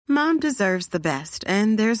Mom deserves the best,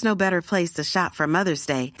 and there's no better place to shop for Mother's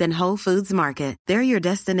Day than Whole Foods Market. They're your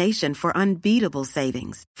destination for unbeatable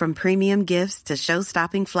savings, from premium gifts to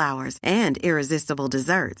show-stopping flowers and irresistible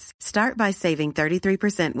desserts. Start by saving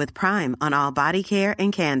 33% with Prime on all body care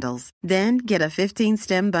and candles. Then get a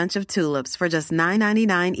 15-stem bunch of tulips for just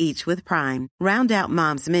 $9.99 each with Prime. Round out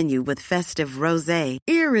Mom's menu with festive rosé,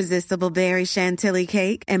 irresistible berry chantilly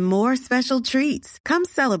cake, and more special treats. Come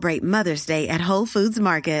celebrate Mother's Day at Whole Foods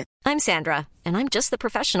Market. I'm Sandra, and I'm just the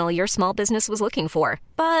professional your small business was looking for.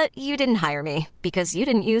 But you didn't hire me because you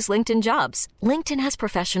didn't use LinkedIn Jobs. LinkedIn has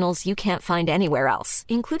professionals you can't find anywhere else,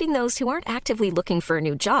 including those who aren't actively looking for a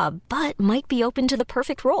new job, but might be open to the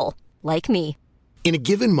perfect role, like me. In a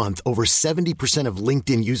given month, over 70% of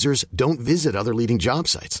LinkedIn users don't visit other leading job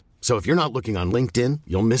sites. So if you're not looking on LinkedIn,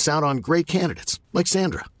 you'll miss out on great candidates, like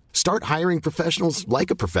Sandra. Start hiring professionals like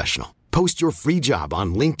a professional. Post your free job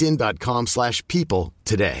on linkedin.com/people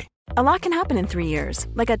today. A lot can happen in 3 years,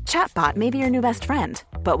 like a chatbot may be your new best friend.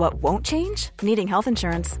 But what won't change? Needing health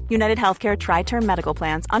insurance. United Healthcare Tri-Term Medical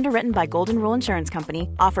Plans, underwritten by Golden Rule Insurance Company,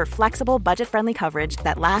 offer flexible, budget-friendly coverage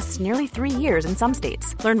that lasts nearly 3 years in some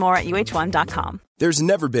states. Learn more at uh1.com. There's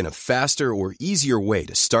never been a faster or easier way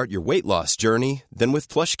to start your weight loss journey than with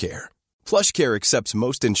PlushCare. PlushCare accepts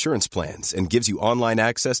most insurance plans and gives you online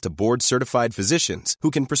access to board-certified physicians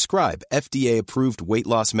who can prescribe FDA-approved weight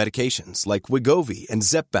loss medications like Wegovy and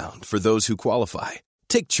Zepbound for those who qualify.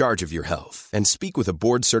 Take charge of your health and speak with a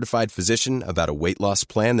board-certified physician about a weight loss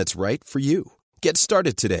plan that's right for you. Get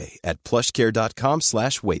started today at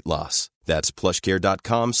plushcare.com/weight-loss. That's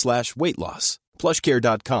plushcare.com/weight-loss.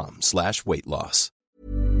 plushcare.com/weight-loss.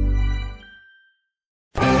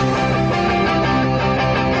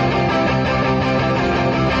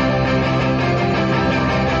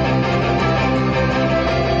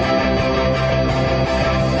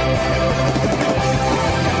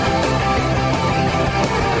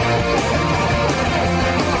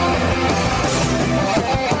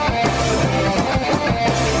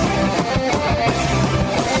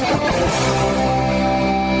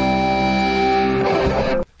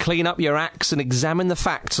 Clean up your acts and examine the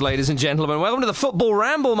facts, ladies and gentlemen. Welcome to the Football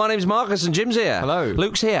Ramble. My name's Marcus and Jim's here. Hello.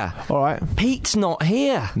 Luke's here. All right. Pete's not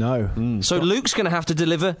here. No. So Luke's going to have to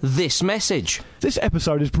deliver this message. This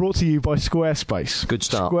episode is brought to you by Squarespace. Good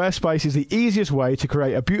start. Squarespace is the easiest way to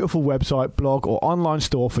create a beautiful website, blog or online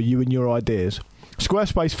store for you and your ideas.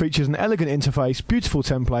 Squarespace features an elegant interface, beautiful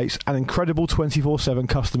templates, and incredible 24/7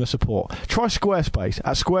 customer support. Try Squarespace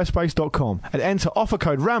at squarespace.com and enter offer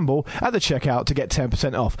code RAMBLE at the checkout to get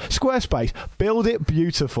 10% off. Squarespace, build it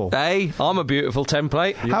beautiful. Hey, I'm a beautiful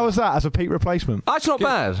template. Yeah. How was that as a Pete replacement? That's not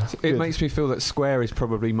bad. It makes me feel that square is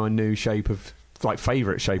probably my new shape of, like,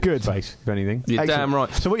 favourite shape of space, if anything. You're damn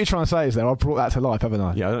right. So what you're trying to say is that I've brought that to life, haven't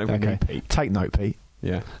I? Yeah, I don't know if we need Pete. Take note, Pete.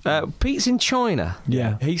 Yeah. Pete's in China.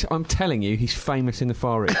 Yeah. I'm telling you, he's famous in the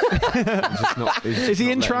Far East. Is he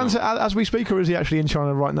in transit as we speak, or is he actually in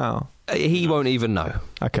China right now? He won't even know.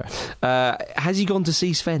 Okay. Has he gone to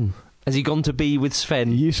see Sven? Has he gone to be with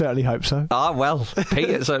Sven? You certainly hope so. Well,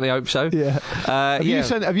 Pete certainly hope so. Yeah.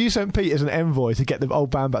 Have you sent Pete as an envoy to get the old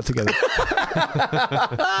band back together?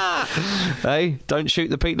 Hey, don't shoot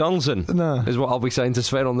the Pete Donaldson. No. Is what I'll be saying to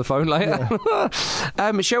Sven on the phone later.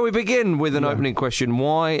 Yeah. Shall we begin with an opening question?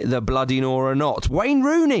 Why the bloody Nora not? Wayne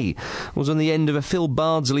Rooney was on the end of a Phil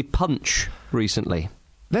Bardsley punch recently.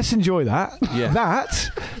 Let's enjoy that. Yeah. That,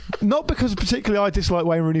 not because particularly I dislike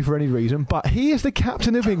Wayne Rooney for any reason, but he is the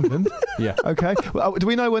captain of England. Yeah. Okay. Well, do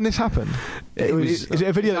we know when this happened? Is it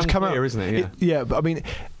a video that's come out? Isn't it? Yeah. But I mean,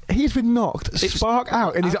 he's been knocked spark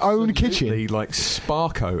out in his own kitchen. Like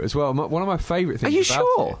Sparko as well. One of my favourite things. Are you about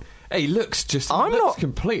sure? It. He looks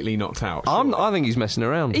completely knocked out. Sure. I think he's messing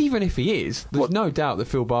around. Even if he is, there's no doubt that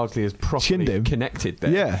Phil Bardsley has properly connected there.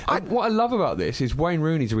 Yeah. What I love about this is Wayne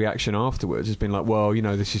Rooney's reaction afterwards has been like, well,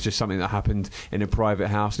 this is just something that happened in a private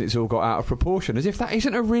house and it's all got out of proportion, as if that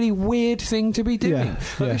isn't a really weird thing to be doing.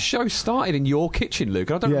 The show started in your kitchen, Luke.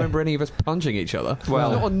 I don't remember any of us punching each other.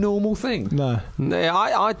 Well, it's not a normal thing. No.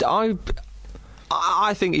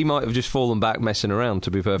 I think he might have just fallen back messing around,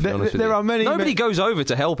 to be perfectly honest with you. There are many... Nobody goes over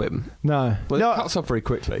to help him. No. Well, it cuts off very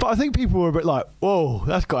quickly. But I think people were a bit like, whoa,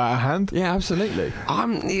 that's got out of hand. Yeah, absolutely.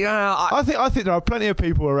 I think there are plenty of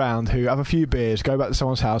people around who have a few beers, go back to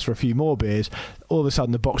someone's house for a few more beers, all of a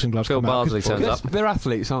sudden the boxing gloves Phil come out. Bardsley turns up. They're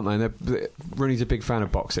athletes, aren't they? And Rooney's a big fan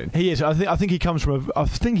of boxing. He is. I think he comes from I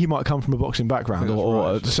think he might come from a boxing background,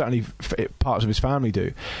 or certainly parts of his family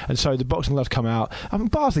do. And so the boxing gloves come out. I mean,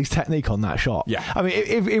 Bardsley's technique on that shot I mean,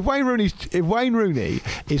 if Wayne Rooney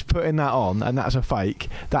is putting that on and that's a fake,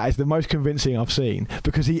 that is the most convincing I've seen,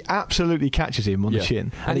 because he absolutely catches him on the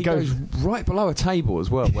chin, and he goes right below a table as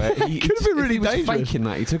well, where he could have been really dangerous. Faking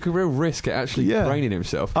that. He took a real risk at actually braining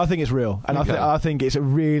himself. I think it's real, and I think it's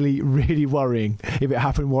really, really worrying if it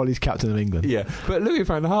happened while he's captain of England. Yeah, but Louis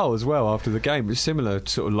van Gaal as well after the game was similar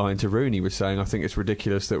sort of line to Rooney, was saying, I think it's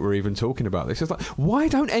ridiculous that we're even talking about this. It's like, why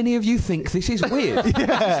don't any of you think this is weird?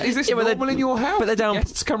 Is this normal in your house? But they're down.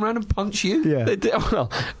 Guests come around and punch you. Yeah,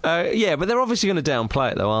 but they're obviously going to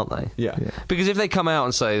downplay it, though, aren't they? Yeah. Because if they come out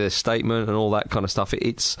and say this statement and all that kind of stuff,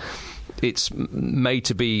 it's made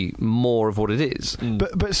to be more of what it is.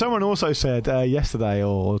 But someone also said yesterday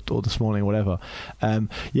or this morning or whatever,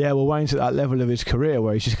 Wayne's at that level of his career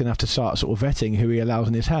where he's just going to have to start sort of vetting who he allows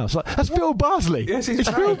in his house. Like, that's Bill Barsley. Yes,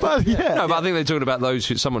 it's Bill Barsley. Yeah. No, but I think they're talking about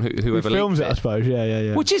whoever films leaked it, I suppose.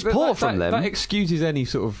 Yeah. Which is poor from them. That excuses any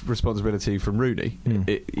sort of responsibility from Rooney.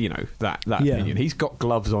 That opinion. He's got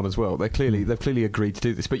gloves on as well. They've clearly agreed to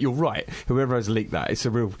do this. But you're right. Whoever has leaked that, it's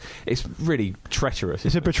really treacherous.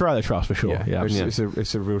 It's a betrayal of trust for sure.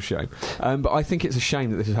 It's a real shame. But I think it's a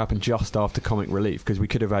shame that this has happened just after comic relief, because we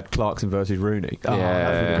could have had Clarkson versus Rooney.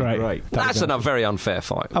 That'd be great. That's a very unfair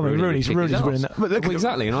fight. I mean, Rooney's winning that. But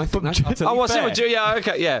exactly, and I think that's utterly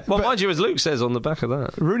fair. Well, mind you, as Luke says on the back of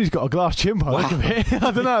that, Rooney's got a glass chin by the look of it.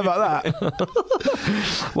 I don't know about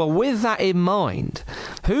that. Well, with that in mind,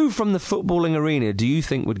 who from the footballing arena do you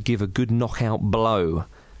think would give a good knockout blow?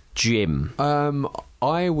 Jim?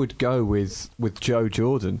 I would go with Joe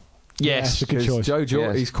Jordan. Yes, a good choice. Joe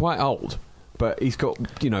Jordan, he's quite old, but he's got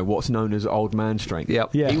what's known as old man strength.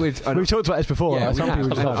 Yep. Yeah, we've talked about this before. Yeah,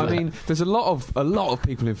 I mean, there's a lot of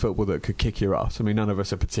people in football that could kick your ass. I mean, none of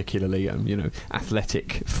us are particularly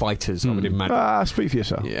athletic fighters. I would imagine. Speak for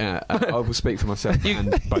yourself. Yeah, I will speak for myself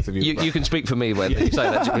and both of you. You can speak for me when you say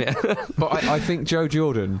that to me. But I think Joe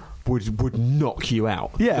Jordan would knock you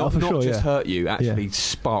out. Yeah, for sure. Not just hurt you, actually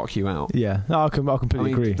spark you out. Yeah, no, I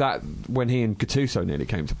completely agree. That when he and Gattuso nearly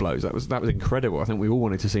came to blows, that was incredible. I think we all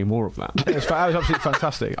wanted to see more of that. That was absolutely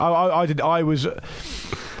fantastic. I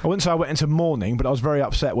wouldn't say I went into mourning, but I was very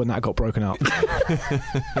upset when that got broken up.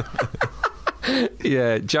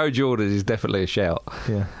 Yeah, Joe Jordan is definitely a shout.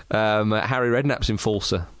 Yeah, Harry Redknapp's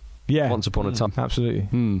enforcer. Yeah, once upon a time, absolutely.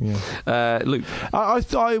 Yeah. Luke,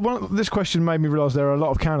 this question made me realise there are a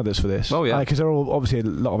lot of candidates for this. Oh yeah, because there are all obviously a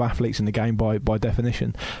lot of athletes in the game by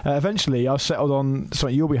definition. Eventually, I settled on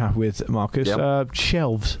something you'll be happy with, Marcus.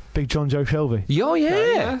 Shelves, Big John Joe Shelby. Oh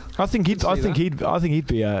yeah. I think he'd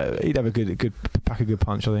be he'd have a good pack a good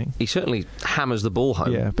punch. I think he certainly hammers the ball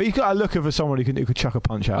home. Yeah, but he's got a look of someone who could chuck a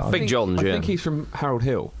punch out. Big John. I think he's from Harold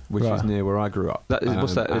Hill, which is near where I grew up.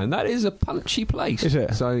 What's that? And that is a punchy place. Is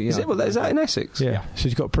it? So is it? Well, is that in Essex? Yeah. So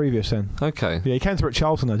he's got previous then. Okay. Yeah, he came through at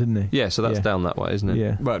Charlton though, didn't he? Yeah, so that's down that way, isn't it?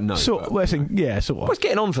 Yeah. Well, no. Sort of. Well, it's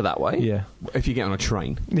getting on for that way. Yeah. If you get on a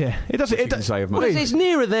train. Yeah. It does. It's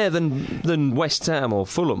nearer there than West Ham or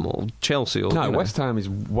Fulham or Chelsea or. No, West Ham is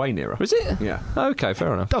way nearer. Is it? Yeah. Okay,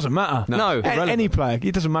 fair enough. Doesn't matter. No. Any player,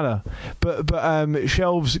 it doesn't matter. But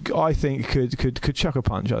Shelves, I think could chuck a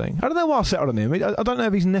punch. I think. I don't know why I settled on him. I don't know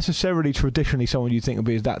if he's necessarily traditionally someone you think would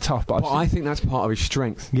be that tough. But I think that's part of his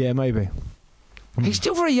strength. Yeah, maybe. He's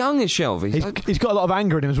still very young, is Shelby. He's got a lot of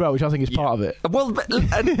anger in him as well, which I think is part of it. Well,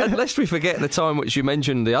 and lest we forget the time which you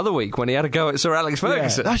mentioned the other week when he had a go at Sir Alex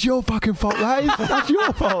Ferguson. That's your fucking fault, that's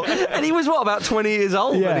your fault. And he was, about 20 years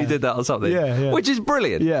old when he did that or something? Yeah. Which is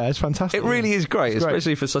brilliant. Yeah, it's fantastic. It really is great,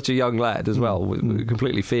 especially for such a young lad as well,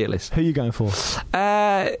 completely fearless. Who are you going for?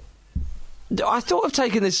 I thought of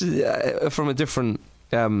taking this from a different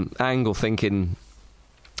angle, thinking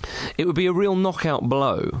it would be a real knockout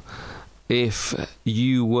blow if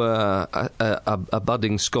you were a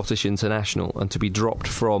budding Scottish international and to be dropped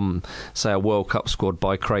from, say, a World Cup squad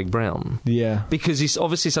by Craig Brown. Yeah. Because he's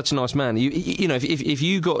obviously such a nice man. You know, if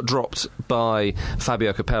you got dropped by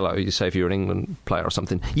Fabio Capello, you say if you're an England player or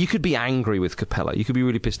something, you could be angry with Capello. You could be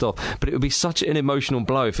really pissed off. But it would be such an emotional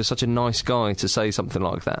blow for such a nice guy to say something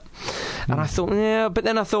like that. And I thought, but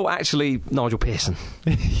then I thought, actually, Nigel Pearson.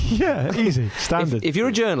 Yeah, easy. Standard. If you're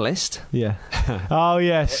a journalist... Yeah. Oh,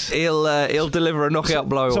 yes. He'll deliver a knockout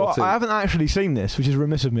blow or two. I haven't actually seen this, which is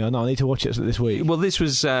remiss of me. I know I need to watch it this week. Well, this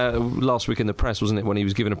was last week in the press, wasn't it, when he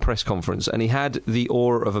was given a press conference, and he had the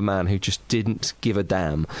aura of a man who just didn't give a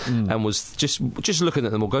damn and was just looking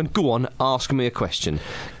at them all going, go on, ask me a question.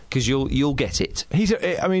 because you'll get it.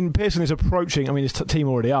 Pearson is approaching. I mean, his team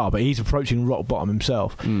already are, but he's approaching rock bottom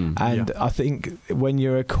himself. I think when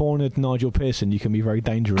you're a cornered Nigel Pearson, you can be very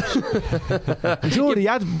dangerous. He's already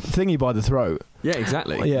had Thingy by the throat. Yeah,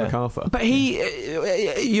 exactly. Yeah. MacArthur. But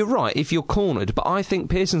you're right, if you're cornered, but I think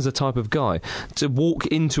Pearson's the type of guy to walk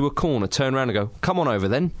into a corner, turn around and go, come on over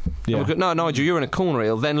then. Yeah. No, Nigel, you're in a corner.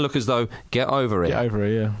 He'll then look as though, get over it. Get over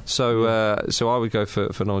it, yeah. So I would go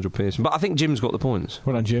for Nigel Pearson. But I think Jim's got the points.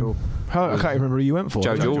 Well done, Jim. I can't remember who you went for.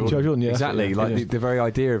 Joe Jordan, yeah. Exactly. The very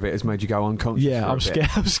idea of it has made you go unconscious. Yeah, I'm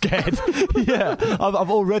scared. Yeah, I've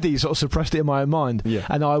already sort of suppressed it in my own mind. Yeah.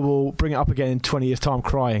 And I will bring it up again in 20 years' time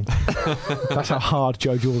crying. That's how hard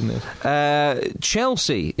Joe Jordan is.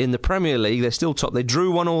 Chelsea in the Premier League, they're still top. They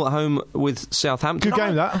drew 1-1 at home with Southampton. Good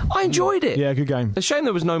game, that. I enjoyed it. Yeah, good game. It's a shame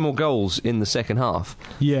there was no more goals in the second half.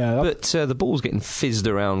 Yeah. But the ball's getting fizzed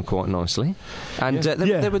around quite nicely. And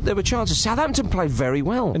there were chances. Southampton played very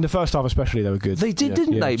well. In the first half especially, they were good. They did,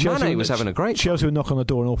 didn't they? Mane was having a great time. Chelsea would knock on the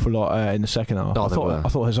door an awful lot in the second half. I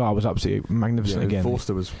thought Hazard was absolutely magnificent again.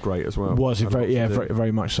 Forster was great as well.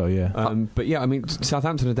 Very much so, yeah. But yeah, I mean,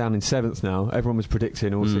 Southampton are down in 7th now. Everyone was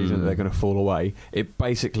predicting all season that they're going to fall away. It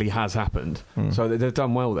basically has happened. So they've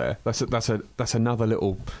done well there. That's another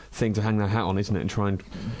little thing to hang their hat on, isn't it? And try and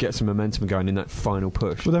get some momentum going in that final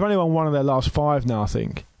push. Well, they've only won one of their last 5 now, I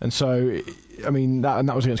think. And so, I mean, that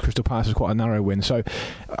was against Crystal Palace. It was quite a narrow win. So,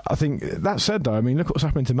 I think that said, though, I mean, look what's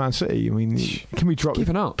happening to Man City. I mean, can we drop?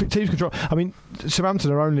 Giving up. Teams can drop. I mean,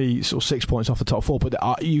 Southampton are only sort of 6 points off the top 4,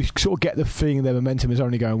 but you sort of get the feeling their momentum is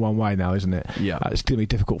only going one way now, isn't it? Yeah. It's going to be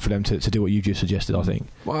difficult for them to do what you just suggested, I think.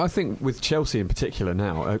 Well, I think with Chelsea in particular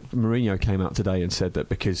now, Mourinho came out today and said that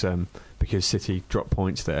because City dropped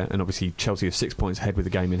points there, and obviously Chelsea are 6 points ahead with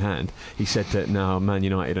the game in hand, he said that now Man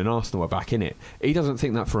United and Arsenal are back in it. He doesn't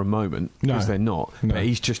think that for a moment, because they're not, but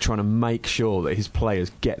he's just trying to make sure that his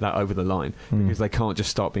players get that over the line, because they can't just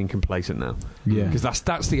start being complacent now. Yeah. Because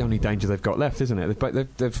that's the only danger they've got left, isn't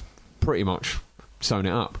it? They've pretty much sewn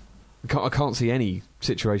it up. I can't see any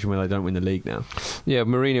situation where they don't win the league now. Yeah,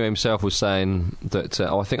 Mourinho himself was saying that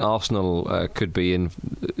I think Arsenal could be in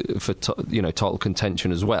for title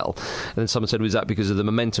contention as well. And then someone said, was that because of the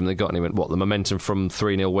momentum they got? And he went, what, the momentum from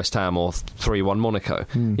 3-0 West Ham or 3-1 Monaco?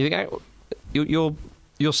 You think,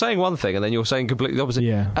 you're saying one thing and then you're saying completely the opposite.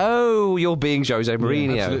 Yeah. Oh, you're being Jose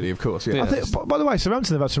Mourinho. Yeah, absolutely, of course. Yeah. I think, by the way,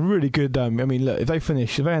 Southampton have had some really good. I mean, look, if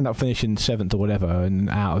they end up finishing 7th or whatever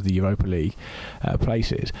and out of the Europa League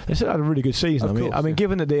places, they still had a really good season. I mean,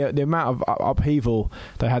 given that the amount of upheaval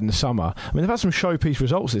they had in the summer, I mean, they've had some showpiece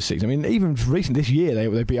results this season. I mean, even recent this year,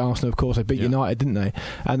 they beat Arsenal, of course. They beat United, didn't they?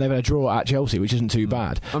 And they've had a draw at Chelsea, which isn't too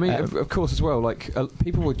bad. I mean, of course, as well. Like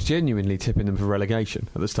people were genuinely tipping them for relegation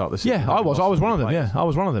at the start of the season. Yeah, I was one of them. Yeah, I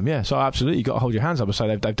was one of them. Yeah, so absolutely, you've got to hold your hands up and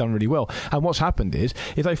say they've done really well. And what's happened is,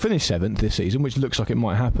 if they finish 7th this season, which looks like it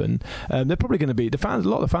might happen, they're probably going to be a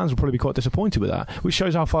lot of the fans will probably be quite disappointed with that, which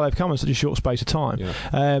shows how far they've come in such a short space of time.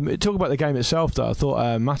 Yeah. Talk about the game itself, though. I thought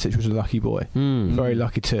Matic was a lucky boy, very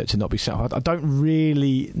lucky to not be sent off. I don't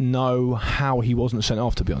really know how he wasn't sent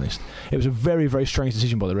off, to be honest. It was a very, very strange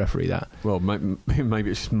decision by the referee. That. Well,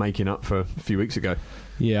 maybe it's just making up for a few weeks ago.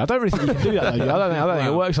 Yeah, I don't really think you can do that, though. I don't think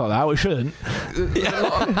it works like that. It shouldn't.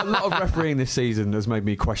 A lot of refereeing this season has made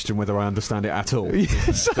me question whether I understand it at all.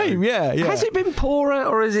 Same, yeah. Has it been poorer,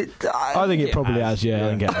 or is it... I think it probably has, yeah. I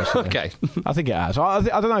think it has. Yeah. Okay. I think it has. I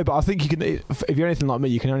don't know, but I think you can... If you're anything like me,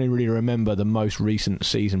 you can only really remember the most recent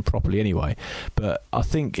season properly anyway. But I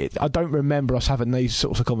think... I don't remember us having these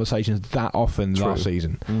sorts of conversations that often last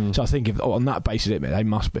season. So I think on that basis, they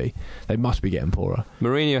must be getting poorer.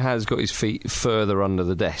 Mourinho has got his feet further under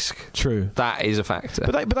the desk. True, that is a factor.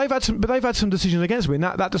 But they've had some decisions against me. And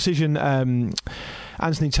that decision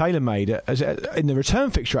Anthony Taylor made in the return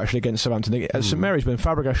fixture actually against Southampton at St Mary's, when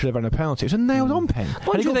Fabregas should have run a penalty. It was a nailed-on pen.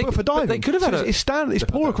 And he got booked for diving. They could have had it's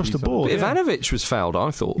poor across the board. Ivanovic was fouled,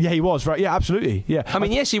 I thought. Yeah, he was. Right. Yeah, absolutely. Yeah. I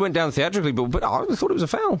mean, yes, he went down theatrically, but I thought it was a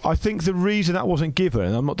foul. I think the reason that wasn't given,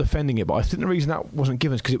 and I'm not defending it, but I think the reason that wasn't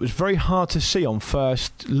given is because it was very hard to see on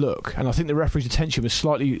first look, and I think the referee's attention was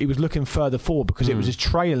he was looking further forward because it was his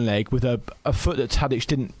trailing leg with a foot that Tadic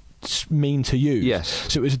didn't mean to use. Yes.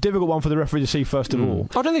 So it was a difficult one for the referee to see first of all.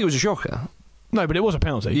 I don't think it was a shocker. No, but it was a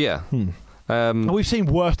penalty. Yeah. We've seen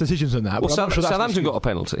worse decisions than that. Well, Southampton got a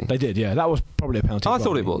penalty. They did, yeah. That was probably a penalty. I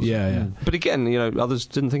thought it was. Yeah. But again, others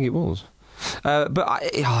didn't think it was.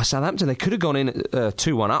 Southampton, they could have gone in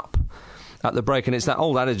 2-1 up at the break, and it's that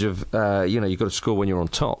old adage of you've got to score when you're on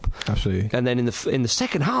top. Absolutely. And then in the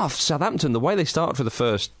second half, Southampton, the way they started for the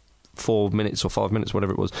first 4 minutes or 5 minutes,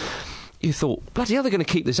 whatever it was, you thought, bloody hell, they're going to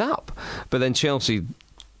keep this up. But then Chelsea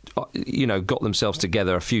got themselves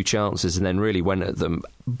together a few chances and then really went at them.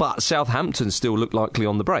 But Southampton still looked likely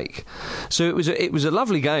on the break. So it was a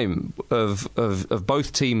lovely game of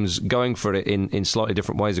both teams going for it in slightly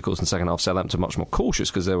different ways. Of course, in the second half, Southampton much more cautious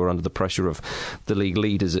because they were under the pressure of the league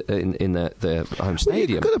leaders in their home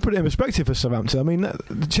stadium. You've got to put it in perspective for Southampton. I mean,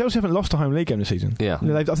 Chelsea haven't lost a home league game this season. Yeah.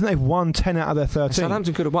 I think they've won 10 out of their 13.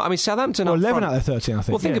 Southampton could have won. I mean, Southampton... Or 11 out of their 13, I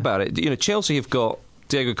think. Well, think about it. Chelsea have got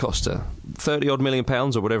Diego Costa, £30-odd million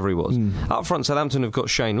or whatever he was. Up front, Southampton have got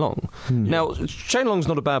Shane Long. Now, Shane Long's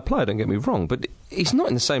not a bad player, don't get me wrong, but he's not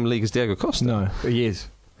in the same league as Diego Costa. No. He is.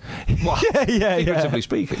 Well, figuratively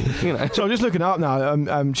speaking. So I'm just looking up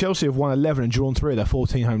now. Chelsea have won 11 and drawn 3 of their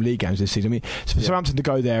 14 home league games this season. I mean, for Southampton to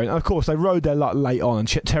go there, and of course they rode their luck late on, and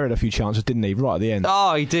Terry had a few chances, didn't he? Right at the end.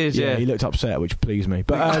 Oh, he did. Yeah, he looked upset, which pleased me.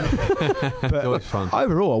 But, always fun.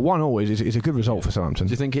 Overall, 1-1 is a good result for Southampton.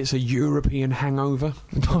 Do you think it's a European hangover?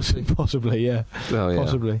 Possibly, yeah. Oh, yeah.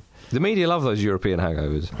 Possibly. The media love those European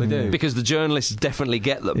hangovers. They do. Because the journalists definitely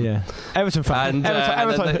get them. Yeah. Everton fans.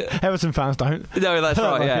 Everton fans don't. No, that's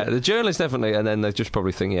right, yeah. The journalists definitely, and then they just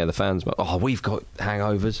probably think, the fans, we've got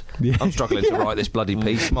hangovers. Yeah. I'm struggling to write this bloody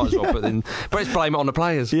piece. Might as well put in. But let's blame it on the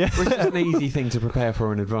players. Yeah. Which is an easy thing to prepare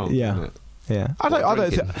for in advance, isn't it? Yeah,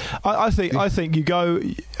 I think you go.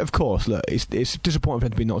 Of course, look, it's disappointing for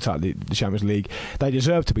them to be knocked out of the Champions League. They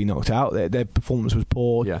deserve to be knocked out. Their performance was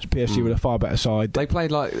poor. Yeah. PSG were a far better side. They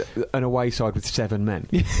played like an away side with 7 men.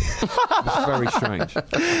 It's very strange.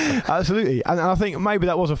 Absolutely, and I think maybe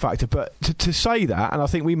that was a factor. But to say that, and I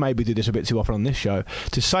think we maybe do this a bit too often on this show,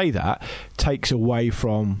 to say that takes away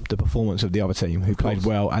from the performance of the other team who played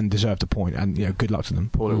well and deserved a point. And good luck to them.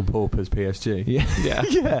 Poor little paupers, PSG.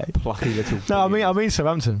 Yeah. Plucky little. No, I mean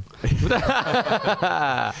Southampton.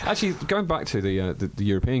 Actually, going back to the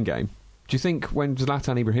European game, do you think when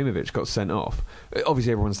Zlatan Ibrahimovic got sent off,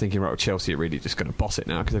 obviously everyone's thinking, right, Chelsea are really just going to boss it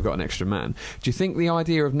now because they've got an extra man. Do you think the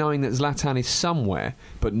idea of knowing that Zlatan is somewhere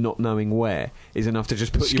but not knowing where is enough to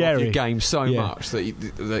just put you off your game so much that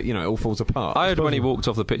it all falls apart? I heard when he walked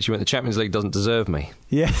off the pitch, he went, the Champions League doesn't deserve me.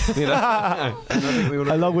 Yeah.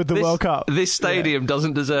 Along with the World Cup. This stadium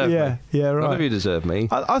doesn't deserve me. Yeah, right. None of you deserve me.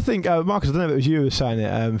 I think, Marcus, I don't know if it was you who was saying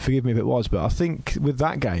it, forgive me if it was, but I think with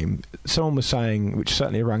that game, someone was saying, which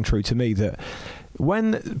certainly rang true to me, that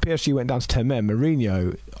when PSG went down to 10 men,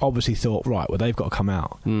 Mourinho obviously thought, right, well, they've got to come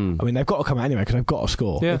out. I mean, they've got to come out anyway because they've got to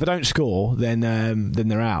score. Yeah. If they don't score, then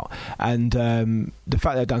they're out. And the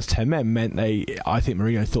fact they're down to 10 men meant I think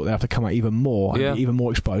Mourinho thought they'd have to come out even more, and even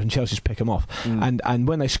more exposed, and Chelsea just pick them off. And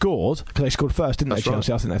when they scored, because they scored first, didn't they,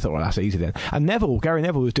 Chelsea? Right. I think they thought, well, that's easy then. And Gary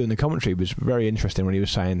Neville was doing the commentary, was very interesting when he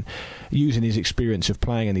was saying, using his experience of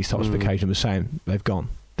playing in these types of occasions, was saying, they've gone.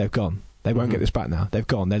 They won't get this back now. They've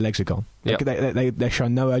gone. Their legs are gone. Yep. They're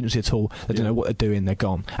showing no urgency at all. They don't know what they're doing. They're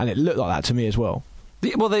gone. And it looked like that to me as well.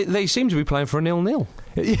 Well, they seem to be playing for a 0-0.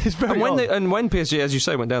 It's very odd. And when PSG, as you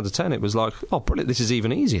say, went down to 10, it was like, oh, brilliant, this is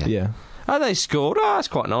even easier. Yeah. And they scored. That's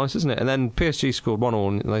quite nice, isn't it? And then PSG scored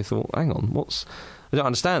 1-1, and they thought, hang on, I don't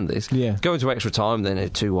understand this. Yeah. Go into extra time, then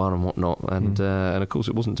 2-1 and whatnot. And of course,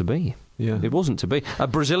 it wasn't to be. Yeah. It wasn't to be. A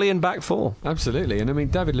Brazilian back four. Absolutely. And I mean,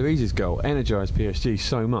 David Luiz's goal energised PSG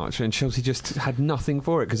so much, and Chelsea just had nothing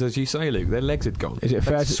for it because, as you say, Luke, their legs had gone. Is it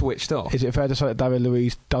fair switched off? Is it fair to say that David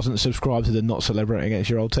Luiz doesn't subscribe to the not celebrating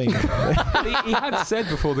against your old team? he had said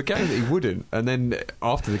before the game that he wouldn't, and then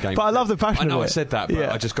after the game. But I love the passion. I know of it. I said that, but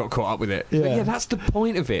I just got caught up with it. Yeah, but that's the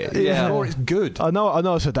point of it. Yeah, or it's good. I know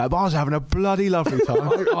I said that, but I was having a bloody lovely time.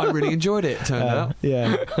 I really enjoyed it. Turned out.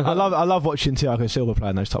 Yeah, I love watching Thiago Silva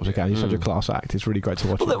playing those types of games. He's such a class act. It's really great to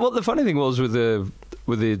watch. Well, the funny thing was with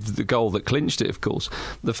the goal that clinched it, of course,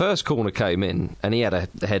 the first corner came in and he had a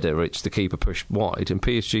header which the keeper pushed wide, and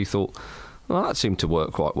PSG thought, well, that seemed to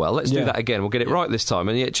work quite well. Let's do that again. We'll get it right this time.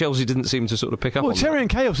 And yet Chelsea didn't seem to sort of pick up on that. Terry and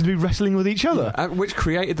Chaos seemed to be wrestling with each other. Which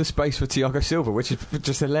created the space for Thiago Silva, which is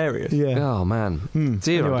just hilarious. Yeah. Oh, man.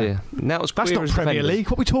 Dear, oh dear. Now it's that's not Premier League.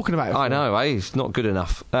 What are we talking about? I know, it's not good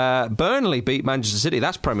enough. Burnley beat Manchester City.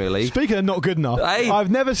 That's Premier League. Speaking of not good enough,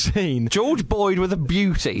 I've never seen... George Boyd with a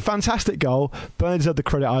beauty. Fantastic goal. Burnley deserved the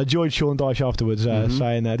credit. I enjoyed Sean Dyche afterwards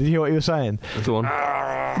saying that. Did you hear what he was saying? Go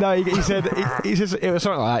on. No, he said it was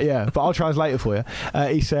something like that, yeah. But I'll translate it for you.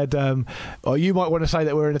 He said, you might want to say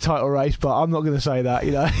that we're in a title race, but I'm not going to say that,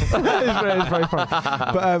 you know. It's very funny.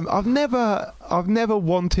 But I've never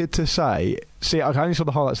wanted to say... See, I only saw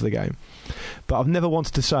the highlights of the game. but I've never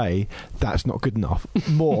wanted to say that's not good enough.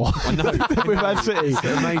 More. I know. With Man City. It's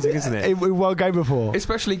amazing, isn't it? In one game before.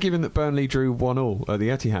 Especially given that Burnley drew 1-1 at the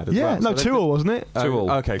Etihad as well. No, 2-2, wasn't it?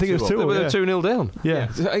 2-2. Okay, I think it was 2-2. They were 2-0 down. Yeah.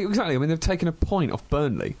 Exactly. I mean, they've taken a point off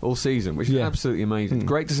Burnley all season, which is absolutely amazing.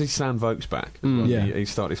 Great to see Sam Vokes back. He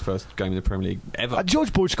started his first game in the Premier League ever.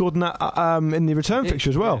 George Boyd scored in that in the return fixture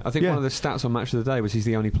as well. I think one of the stats on Match of the Day was he's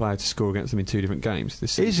the only player to score against them in 2 different games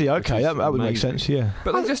this season. Is he? Okay, that would make sense, yeah.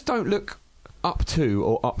 But they just don't look up to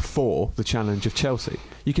or up for the challenge of Chelsea.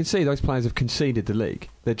 You can see those players have conceded the league.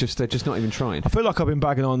 They're just not even trying. I feel like I've been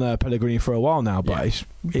bagging on Pellegrini for a while now, but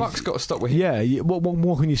Buck's got to stop with him. Yeah, what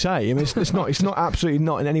more can you say? I mean, it's not absolutely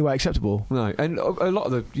not in any way acceptable. No, and a lot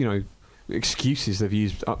of the excuses they've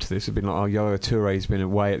used up to this have been like, Yaya Touré's been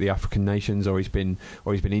away at the African nations, or he's been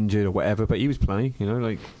injured or whatever, but he was playing,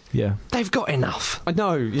 Yeah, they've got enough. I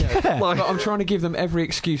know, yeah. But I'm trying to give them every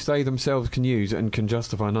excuse they themselves can use and can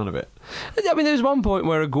justify none of it. I mean, there was one point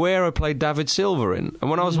where Aguero played David Silva in, and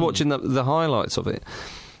when I was watching the highlights of it,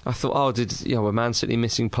 I thought, were Man City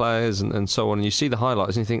missing players and so on? And you see the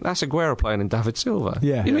highlights and you think, that's Aguero playing in David Silva.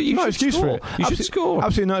 Yeah. You no should excuse score. for it. You should score.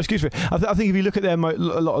 Absolutely no excuse for it. I think if you look at a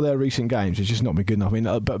lot of their recent games, it's just not been good enough. I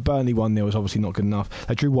mean, Burnley 1-0 was obviously not good enough.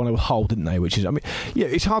 They drew 1-0 with Hull, didn't they? Which is,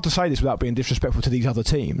 it's hard to say this without being disrespectful to these other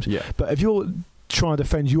teams. Yeah. But if you're trying to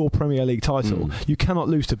defend your Premier League title, you cannot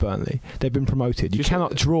lose to Burnley. They've been promoted. You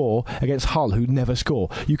cannot draw against Hull, who never score.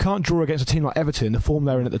 You can't draw against a team like Everton, the form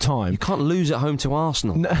they're in at the time. You can't lose at home to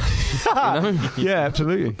Arsenal. No. Yeah,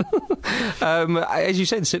 absolutely. As you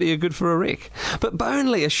said, City are good for a Rick, but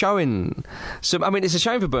Burnley are showing some. I mean, it's a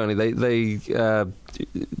shame for Burnley. They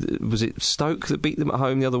was it Stoke that beat them at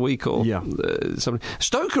home the other week, or something?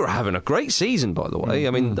 Stoke are having a great season, by the way.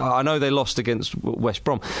 I mean, I know they lost against West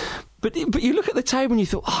Brom. But you look at the table and you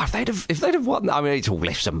thought, if they'd have won, I mean, it's all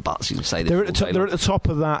ifs and buts. You can say they're at the top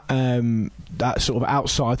of that that sort of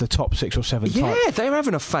outside the top 6 or 7. Yeah, type. They're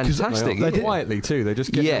having a fantastic. They quietly too. They're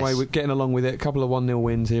just getting along with it. A couple of 1-0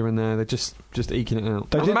 wins here and there. They're just eking it out.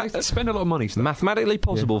 They spend a lot of money. Mathematically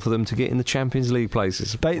possible for them to get in the Champions League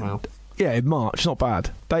places. Yeah, in March, not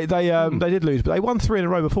bad. They did lose, but they won 3 in a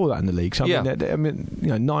row before that in the league. So I mean,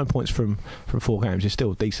 9 points from 4 games is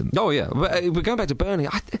still decent. Oh yeah, but going back to Burnley,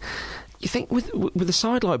 you think with a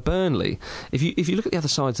side like Burnley, if you look at the other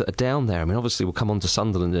sides that are down there, I mean, obviously we'll come on to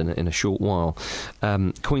Sunderland in a short while.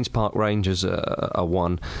 Queen's Park Rangers are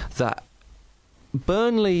one that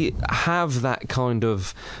Burnley have that kind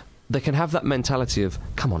of. They can have that mentality of,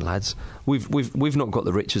 come on, lads, we've not got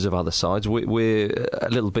the riches of other sides. We're a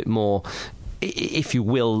little bit more, if you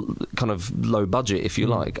will, kind of low budget, if you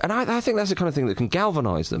like. And I think that's the kind of thing that can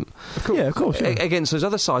galvanise them. Of course. Yeah, of course. Yeah. Against those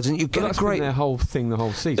other sides, and you get a great. Their whole thing, the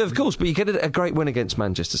whole season. Of course, but you get a great win against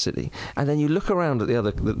Manchester City, and then you look around at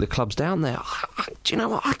the clubs down there. Do you know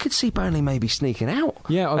what? I could see Burnley maybe sneaking out,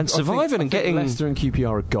 and surviving and getting. Leicester and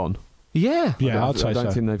QPR are gone. Yeah, I'd say I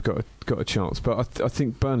don't think they've got a chance, but I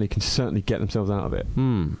think Burnley can certainly get themselves out of it.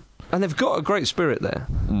 And they've got a great spirit there,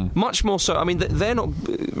 much more so. I mean, they're not.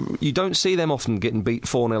 You don't see them often getting beat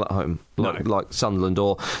 4-0 at home, like Sunderland,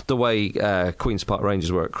 or the way Queen's Park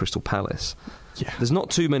Rangers were at Crystal Palace. Yeah. There's not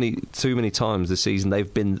too many times this season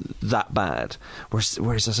they've been that bad. Whereas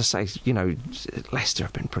as I say, Leicester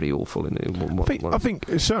have been pretty awful. I think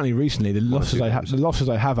certainly recently the losses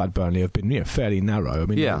they have had Burnley have been fairly narrow. I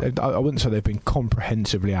mean, I wouldn't say they've been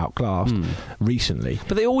comprehensively outclassed recently.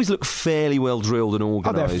 But they always look fairly well drilled and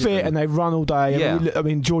organised. They're fit and they run all day. Yeah. I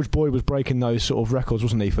mean, George Boyd was breaking those sort of records,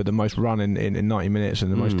 wasn't he, for the most run in 90 minutes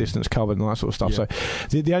and the most distance covered and all that sort of stuff. Yeah.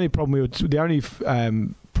 So the only problem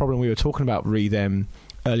we were talking about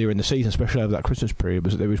earlier in the season, especially over that Christmas period,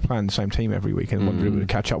 was that they was playing the same team every week and wondering if we would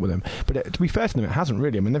catch up with them. But to be fair to them, it hasn't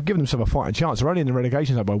really. I mean, they've given themselves a fighting chance. They're only in the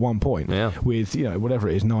relegation zone by 1 point with whatever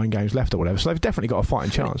it is, 9 games left or whatever. So they've definitely got a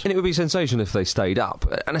fighting chance. And it would be sensational if they stayed up,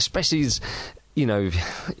 and especially as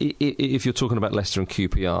if you're talking about Leicester and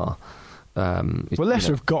QPR.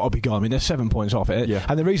 Leicester have got to be gone. I mean, they're 7 points off it,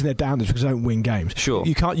 and the reason they're down is because they don't win games. Sure,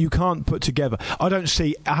 you can't put together. I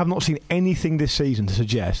have not seen anything this season to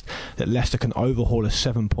suggest that Leicester can overhaul a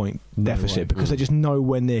 7-point deficit because they're just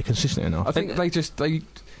nowhere near consistent enough. I think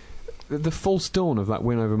the false dawn of that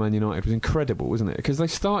win over Man United was incredible, wasn't it? Because they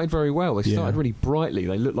started very well. They started really brightly.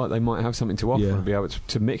 They looked like they might have something to offer and be able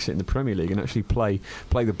to mix it in the Premier League and actually play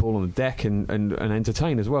the ball on the deck and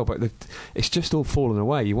entertain as well. But it's just all fallen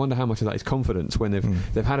away. You wonder how much of that is confidence when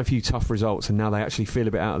they've had a few tough results and now they actually feel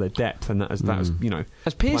a bit out of their depth. And that was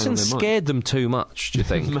has Pearson scared them too much? Do you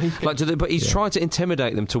think? But he's tried to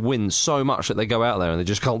intimidate them to win so much that they go out there and they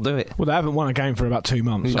just can't do it. Well, they haven't won a game for about 2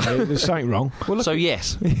 months. So there's something wrong.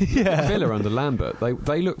 Yes. Yeah. Aston Villa under Lambert,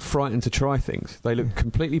 they look frightened to try things. They look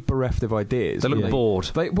completely bereft of ideas. They look bored.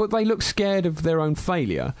 They look scared of their own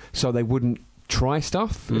failure, so they wouldn't try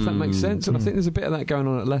stuff, if that makes sense. And I think there's a bit of that going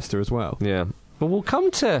on at Leicester as well. Yeah. Well, we'll come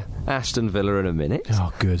to Aston Villa in a minute.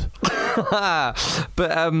 Oh, good.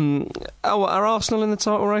 But, are Arsenal in the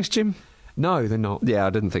title race, Jim? No, they're not. Yeah, I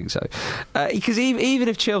didn't think so. Because even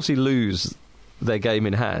if Chelsea lose their game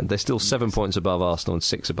in hand, they're still 7 points above Arsenal and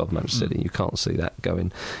 6 above Manchester City. You can't see that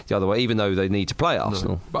going the other way, even though they need to play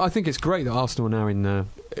Arsenal. No. But I think it's great that Arsenal are now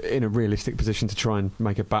in a realistic position to try and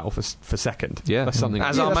make a battle for second. Yeah, that's something.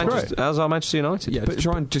 As are Manchester United. Yeah, but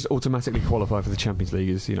try and just automatically qualify for the Champions League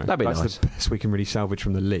is, that'd be that's nice. the best we can really salvage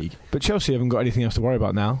from the league. But Chelsea haven't got anything else to worry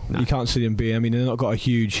about now. No. You can't see them being. I mean, they've not got a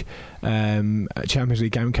huge Champions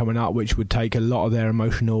League game coming up, which would take a lot of their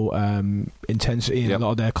emotional intensity and a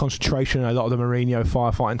lot of their concentration, a lot of the Mourinho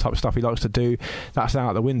firefighting type of stuff he likes to do. That's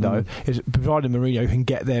out the window. Is provided Mourinho can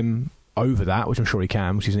get them over that, which I'm sure he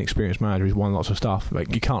can, because he's an experienced manager, he's won lots of stuff.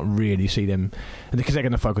 Like, you can't really see them, because they're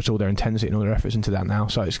going to focus all their intensity and all their efforts into that now,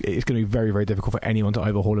 so it's going to be very, very difficult for anyone to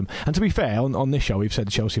overhaul them. And to be fair, on this show we've said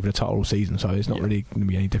Chelsea for the title all season, so it's not really going to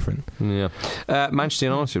be any different. Yeah. Manchester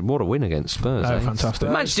United, what a win against Spurs. Fantastic.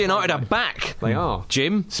 Manchester United are back. They are.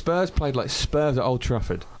 Jim? Spurs played like Spurs at Old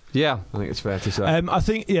Trafford. Yeah, I think it's fair to say. I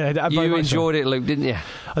think, you enjoyed it, Luke, didn't you?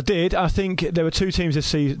 I did. I think there were two teams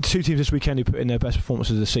this weekend who put in their best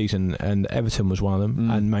performances this season, and Everton was one of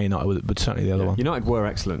them, and Man United was certainly the other one. United were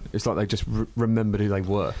excellent. It's like they just remembered who they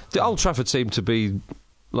were. The Old Trafford seemed to be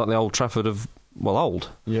like the Old Trafford of, old.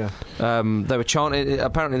 Yeah. They were chanting,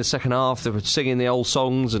 apparently in the second half, they were singing the old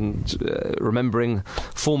songs and remembering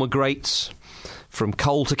former greats. From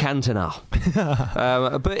Cole to Cantona.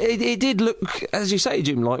 But it did look, as you say,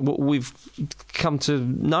 Jim, like what we've come to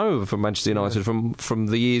know from Manchester United from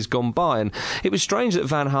the years gone by. And it was strange that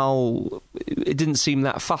Van Gaal, it didn't seem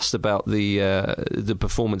that fussed about the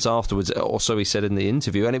performance afterwards, or so he said in the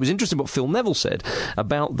interview. And it was interesting what Phil Neville said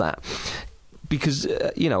about that. Because,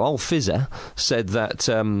 old Fizzer said that...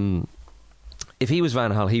 if he was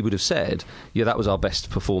Van Gaal, he would have said, that was our best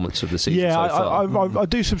performance of the season so far. I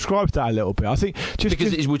do subscribe to that a little bit. I think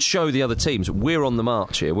because it would show the other teams, we're on the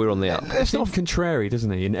march here, we're on the up. It's not contrary, doesn't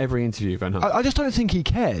he, in every interview, Van Gaal? I just don't think he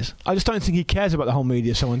cares. I just don't think he cares about the whole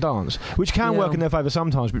media song and dance, which can work in their favour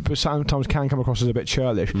sometimes, but sometimes can come across as a bit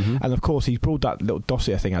churlish. And of course, he's brought that little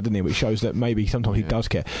dossier thing out, didn't he, which shows that maybe sometimes he does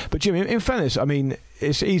care. But Jim, in fairness, I mean,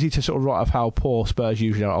 it's easy to sort of write off how poor Spurs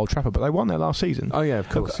usually are at Old Trafford, but they won there last season. Oh yeah, of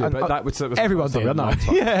course. Yeah, but that was everyone did, I know.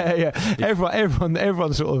 Yeah.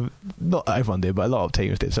 Everyone sort of, not everyone did, but a lot of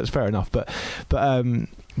teams did. So it's fair enough. But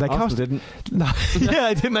they didn't. No,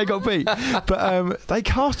 they didn't. They got beat. But they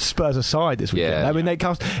cast Spurs aside this weekend. Yeah. I mean, they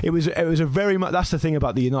cast. It was a very much. That's the thing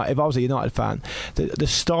about the United. If I was a United fan, the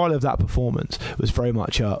style of that performance was very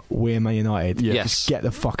much we're Man United. Yes. Just get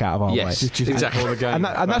the fuck out of our way. Just exactly. The game.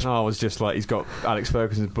 And that's was just like he's got Alex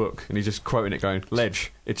Ferguson's book and he's just quoting it, going,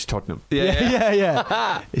 "Ledge, it's Tottenham."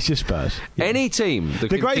 Yeah. It's just Spurs. Yeah. Any team.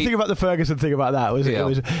 The great thing about the Ferguson thing about that was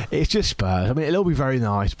it's just Spurs. I mean, it'll be very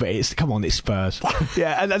nice, but it's Spurs.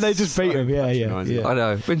 Yeah. And they just beat them. Yeah. I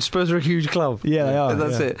know. When Spurs are a huge club. Yeah, they are.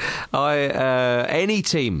 That's it. Any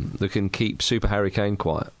team that can keep Super Harry Kane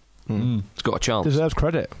quiet, it's got a chance. Deserves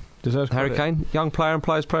credit. Harry Kane, young player and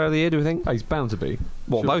Players Player of the Year, do we think? Oh, he's bound to be.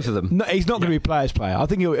 What, both of them? No, he's not going to be Players Player. I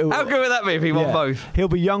think he'll How good would that be if he won both? He'll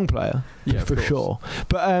be Young Player, for course. sure.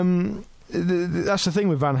 But that's the thing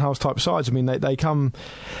with Van Gaal's type sides. I mean, they come...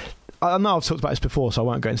 I know I've talked about this before, so I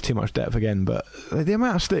won't go into too much depth again, but the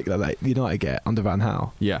amount of stick that United get under Van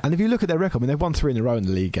Gaal. Yeah. And if you look at their record, I mean, they've won 3 in a row in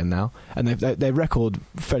the league again now, and their record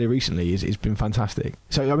fairly recently has been fantastic.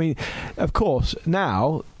 So, I mean, of course,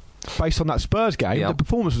 now... based on that Spurs game, the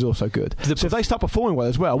performance was also good. So if they start performing well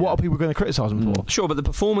as well, what are people going to criticise them for? Sure, but the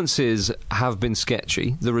performances have been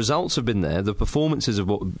sketchy. The results have been there. The performances of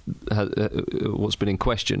what's been in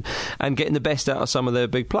question, and getting the best out of some of their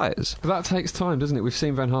big players. But that takes time, doesn't it? We've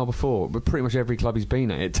seen Van Gaal before, but pretty much every club he's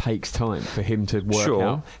been at, it takes time for him to work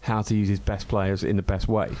out how to use his best players in the best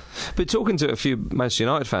way. But talking to a few Manchester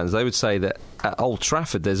United fans, they would say that at Old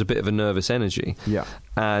Trafford there's a bit of a nervous energy. Yeah.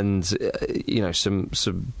 And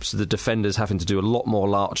the defenders having to do a lot more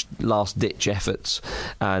last ditch efforts,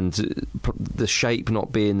 and the shape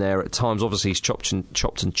not being there at times. Obviously, he's chopped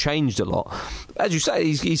and changed a lot. As you say,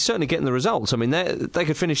 he's certainly getting the results. I mean, they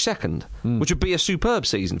could finish second, which would be a superb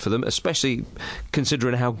season for them, especially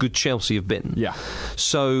considering how good Chelsea have been. Yeah.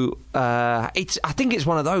 So I think it's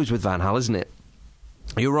one of those with Van Gaal, isn't it?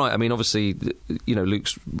 You're right. I mean, obviously,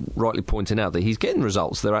 Luke's rightly pointing out that he's getting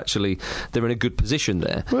results. They're in a good position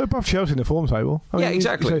there. Well, above Chelsea in the form table.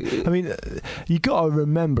 Exactly. You've got to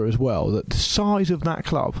remember as well that the size of that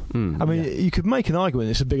club. You could make an argument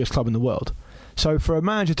it's the biggest club in the world. So for a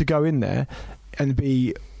manager to go in there and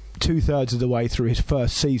be 2/3 of the way through his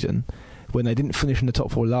first season, when they didn't finish in the top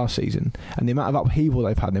 4 last season, and the amount of upheaval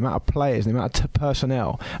they've had, the amount of players, the amount of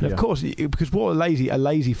personnel, and of course, because what a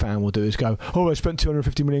lazy fan will do is go, oh, they spent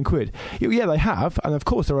 250 million quid. Yeah, they have, and of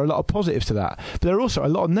course there are a lot of positives to that, but there are also a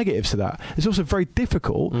lot of negatives to that. It's also very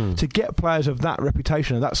difficult to get players of that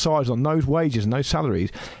reputation and that size on those wages and those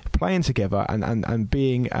salaries playing together and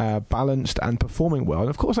being balanced and performing well. And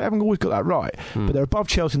of course, they haven't always got that right, but they're above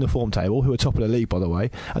Chelsea in the form table, who are top of the league, by the way,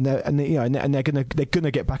 and they're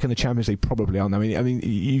gonna get back in the Champions League. Probably aren't they? I mean,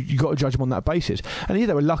 you got to judge them on that basis. And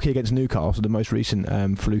they were lucky against Newcastle, the most recent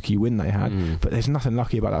fluky win they had. But there's nothing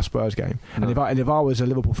lucky about that Spurs game. No. And if I was a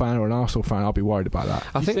Liverpool fan or an Arsenal fan, I'd be worried about that.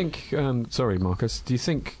 Sorry, Marcus. Do you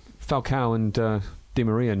think Falcao and Di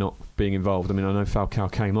Maria not being involved? I mean, I know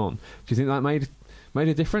Falcao came on. Do you think that made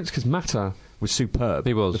a difference? Because Mata was superb.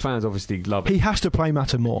 He was. The fans obviously love it. He has to play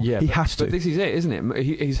Mata more. Yeah, he has to. But this is it, isn't it?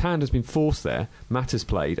 His hand has been forced there. Mata's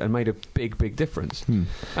played and made a big difference.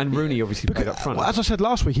 And Rooney obviously played up front. Well, as I said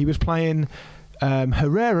last week, he was playing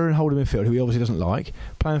Herrera in holding midfield, who he obviously doesn't like,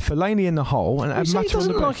 playing Fellaini in the hole, and Mata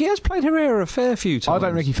doesn't like. He has played Herrera a fair few times. I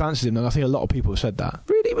don't think he fancies him, and I think a lot of people have said that.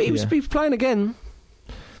 Really? He was playing again.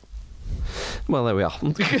 Well, there we are.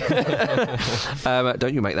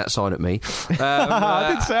 Don't you make that sign at me. I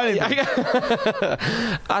didn't say anything.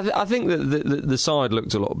 I think that the side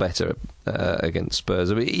looked a lot better against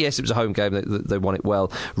Spurs. I mean, yes, it was a home game. They won it well.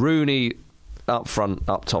 Rooney up front,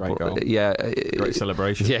 up top. Great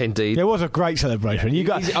celebration. Yeah, indeed. It was a great celebration.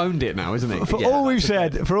 He's owned it now, isn't he? For all we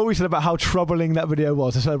said about how troubling that video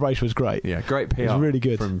was, the celebration was great. Yeah, great PR. It was really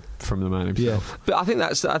good from the man himself. Yeah. But I think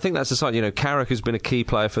that's the sign. Carrick has been a key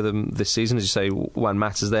player for them this season, as you say. Juan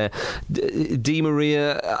Mata's there. Di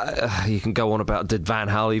Maria, you can go on about did Van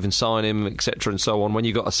Gaal even sign him, etc. and so on. When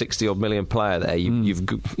you've got a 60-odd million player there, you've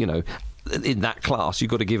in that class,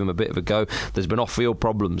 you've got to give him a bit of a go. There's been off-field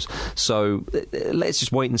problems, so let's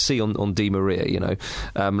just wait and see on Di Maria.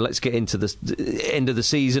 Let's get into the end of the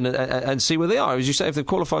season and see where they are. As you say, if they've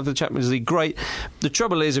qualified for the Champions League, great. The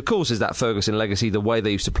trouble is, of course, is that Ferguson legacy, the way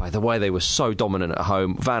they used to play, the way they were so dominant at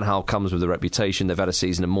home. Van Gaal comes with a reputation. They've had a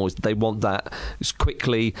season of Moyes. They want that as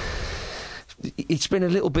quickly. It's been a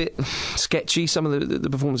little bit sketchy, some of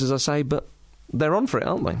the performances, I say, but they're on for it,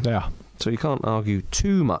 aren't they? They are. So you can't argue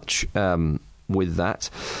too much with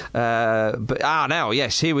that. Now,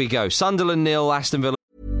 yes, here we go. Sunderland 0, Aston Villa.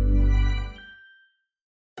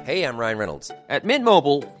 Hey, I'm Ryan Reynolds. At Mint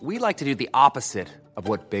Mobile, we like to do the opposite of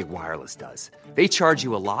what Big Wireless does. They charge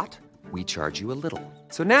you a lot, we charge you a little.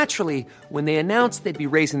 So naturally, when they announced they'd be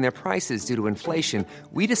raising their prices due to inflation,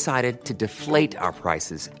 we decided to deflate our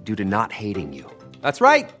prices due to not hating you. That's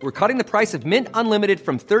right. We're cutting the price of Mint Unlimited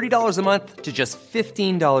from $30 a month to just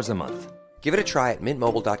 $15 a month. Give it a try at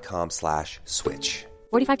mintmobile.com/switch.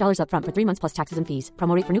 $45 up front for 3 months plus taxes and fees.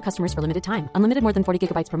 Promo rate for new customers for limited time. Unlimited more than 40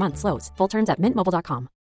 gigabytes per month. Slows full terms at mintmobile.com.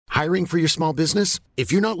 Hiring for your small business?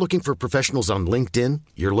 If you're not looking for professionals on LinkedIn,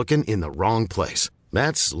 you're looking in the wrong place.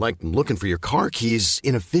 That's like looking for your car keys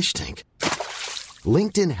in a fish tank.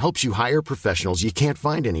 LinkedIn helps you hire professionals you can't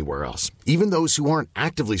find anywhere else, even those who aren't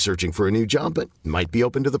actively searching for a new job but might be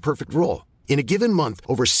open to the perfect role. In a given month,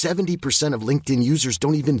 over 70% of LinkedIn users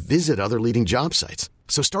don't even visit other leading job sites.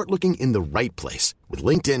 So start looking in the right place. With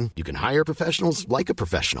LinkedIn, you can hire professionals like a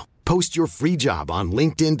professional. Post your free job on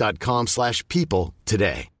linkedin.com/people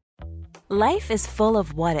today. Life is full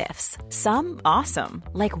of what-ifs. Some awesome,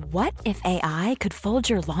 like what if AI could fold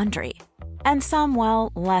your laundry? And some,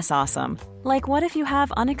 well, less awesome. Like what if you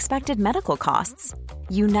have unexpected medical costs?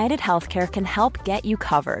 United Healthcare can help get you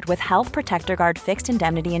covered with Health Protector Guard fixed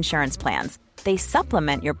indemnity insurance plans. They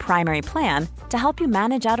supplement your primary plan to help you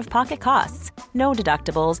manage out-of-pocket costs. No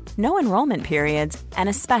deductibles, no enrollment periods, and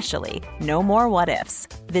especially no more what-ifs.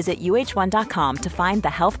 Visit uh1.com to find the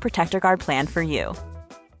Health Protector Guard plan for you.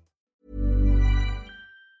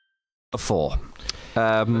 4.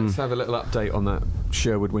 Let's have a little update on that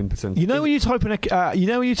Sherwood win percentage. You know when you type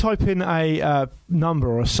in a number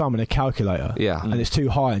or a sum in a calculator, yeah, and it's too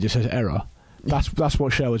high and it just says error. That's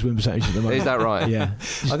what Sherwood's win percentage is at the moment. Is that right? Yeah.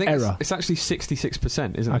 I think error. it's actually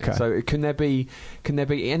 66%, isn't it? Okay. So can there be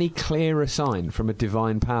any clearer sign from a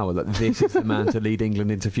divine power that this is the man to lead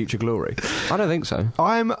England into future glory? I don't think so.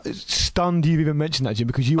 I'm stunned you've even mentioned that, Jim,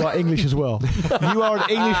 because you are English as well. You are an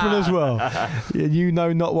Englishman as well. You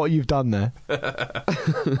know not what you've done there.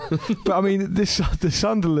 But I mean, the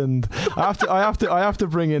Sunderland. I have to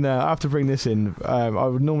bring this in. I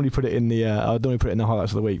would normally put it in the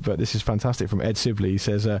highlights of the week, but this is fantastic from Ed Sibley. He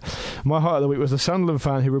says, "My highlight of the week was the Sunderland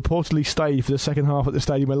fan who reportedly stayed for the second half at the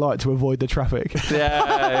Stadium of Light to avoid the traffic."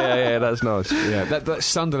 Yeah, that's nice. Yeah, that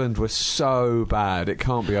Sunderland was so bad it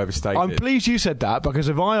can't be overstated. I'm pleased you said that, because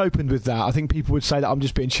if I opened with that, I think people would say that I'm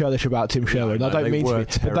just being churlish about Tim Sherwood. No, I don't mean to be,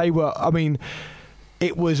 but they were. I mean,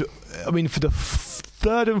 it was. I mean, for the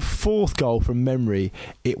third and fourth goal from memory,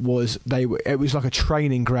 it was like a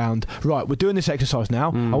training ground. Right, we're doing this exercise now.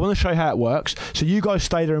 I want to show you how it works. So you guys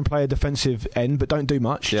stay there and play a defensive end, but don't do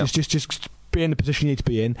much. Yeah. Just be in the position you need to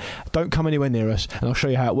be in. Don't come anywhere near us, and I'll show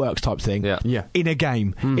you how it works, type thing. Yeah. In a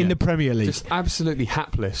game, in the Premier League. Just absolutely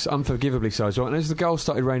hapless, unforgivably so as well. And as the goal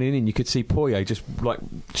started raining in, you could see Poyet just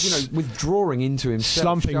withdrawing into himself,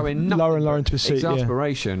 slumping showing lower and lower into his seat.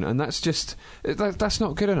 Exasperation, and that's just that's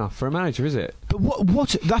not good enough for a manager, is it? But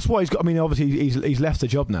what? That's why he's got. I mean, obviously he's left the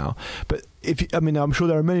job now. But I'm sure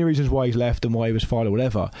there are many reasons why he's left and why he was fired or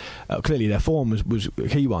whatever. Clearly, their form was a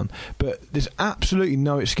key one. But there's absolutely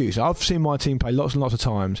no excuse. I've seen my team play lots and lots of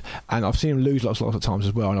times, and I've seen them lose lots and lots of times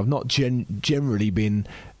as well. And I've not generally been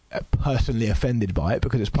personally offended by it,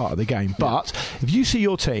 because it's part of the game. But if you see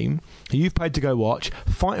your team, who you've paid to go watch,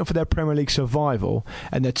 fighting for their Premier League survival,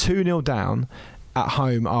 and they're 2-0 down at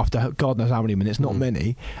home after God knows how many minutes, not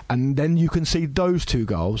many, and then you can see those two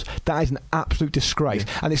goals, that is an absolute disgrace.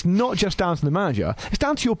 And it's not just down to the manager, it's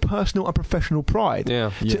down to your personal and professional pride.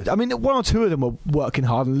 I mean, one or two of them were working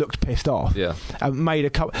hard and looked pissed off. And made a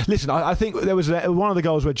couple. Listen, I think there was one of the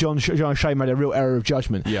goals where John Shea made a real error of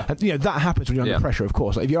judgment. And that happens when you're under pressure, of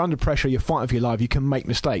course. Like, if you're under pressure, you're fighting for your life, you can make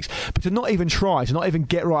mistakes. But to not even try, to not even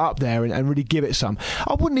get right up there and really give it some,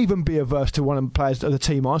 I wouldn't even be averse to one of the players of the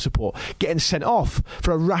team I support getting sent off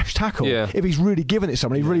for a rash tackle if he's really giving it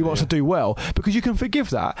someone, he really wants to do well, because you can forgive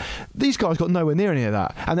that. These guys got nowhere near any of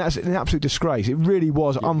that, and that's an absolute disgrace. It really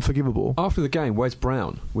was unforgivable. After the game, Wes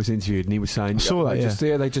Brown was interviewed and he was saying,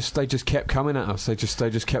 they just kept coming at us. They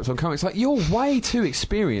just kept on coming. It's like, you're way too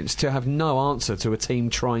experienced to have no answer to a team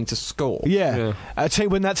trying to score. A team,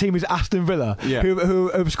 when that team is Aston Villa, who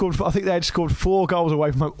have scored, I think they had scored 4 goals away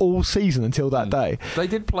from home all season until that day. They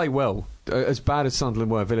did play well. As bad as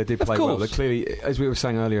Sunderland were, Villa did play well. They clearly, as we were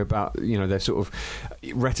saying earlier about their sort of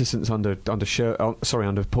reticence under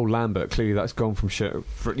Paul Lambert. Clearly, that's gone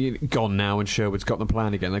gone now, and Sherwood's got the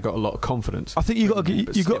plan again. They've got a lot of confidence. I think you got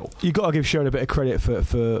to give Sherwood a bit of credit for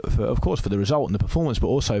of course, for the result and the performance, but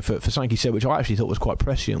also for something he said, which I actually thought was quite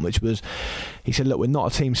prescient, which was, he said, "Look, we're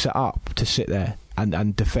not a team set up to sit there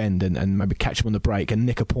and defend and maybe catch them on the break and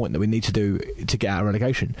nick a point that we need to do to get out of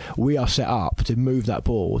relegation. We are set up to move that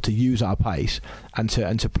ball, to use our pace, and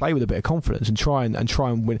to play with a bit of confidence and try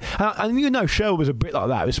and win." And Sherwood was a bit like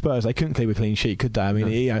that with Spurs. They couldn't clear a clean sheet, could they? I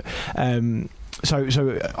mean,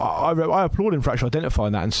 So I applaud him for actually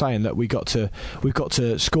identifying that and saying that we've got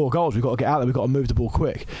to score goals, we've got to get out there, we've got to move the ball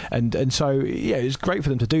quick, and so it's great for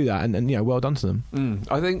them to do that, and well done to them.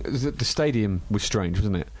 I think the stadium was strange,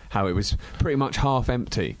 wasn't it? How it was pretty much half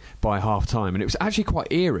empty by half time, and it was actually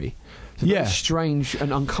quite eerie. It's a very strange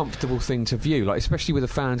and uncomfortable thing to view, like especially with the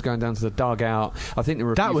fans going down to the dugout. I think there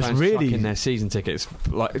were a few fans chucking their season tickets.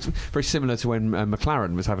 Like, it's very similar to when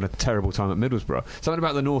McLaren was having a terrible time at Middlesbrough. Something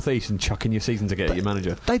about the North East and chucking your season ticket at your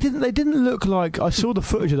manager. They didn't look like, I saw the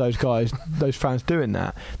footage of those guys, those fans doing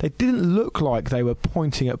that. They didn't look like they were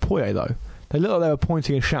pointing at Poyet though. They looked like they were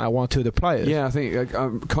pointing a shout at one or two of the players. Yeah, I think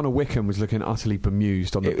Connor Wickham was looking utterly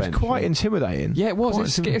bemused on the bench. It was quite intimidating. Yeah, it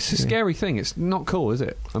was. It's a scary thing. It's not cool, is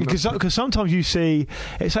it? Because sometimes you see,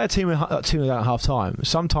 say a team at half time,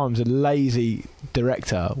 sometimes a lazy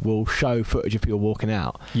director will show footage of people walking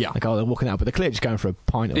out. Yeah. Like, they're walking out, but they're clearly just going for a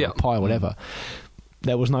pint or a pie or whatever.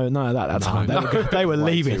 There was none of that time. They were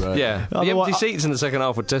leaving. Yeah, the empty seats in the second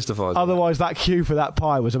half would testify. Otherwise, that queue for that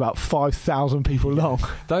pie was about 5,000 people long.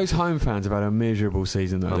 Those home fans have had a miserable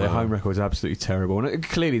season, though. Their home record is absolutely terrible. And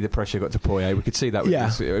clearly the pressure got to Poyet. We could see that with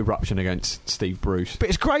this eruption against Steve Bruce. But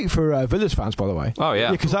it's great for Villa's fans, by the way. Oh, yeah.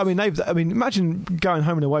 Because, imagine going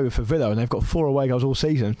home and away for Villa, and they've got 4 away goals all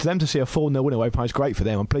season. To them to see a 4-0 win away is great for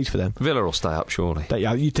them. I'm pleased for them. Villa will stay up, surely.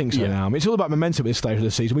 You'd think so now. I mean, it's all about momentum at this stage of the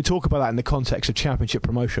season. We talk about that in the context of Championship Championship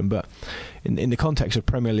promotion, but in the context of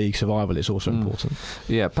Premier League survival, it's also important.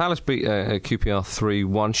 Yeah, Palace beat QPR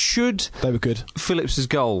 3-1. Should they were good. Phillips'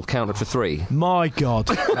 goal counted for 3? My God,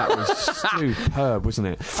 that was superb, wasn't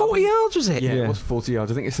it? 40 yards was it? Yeah, it was 40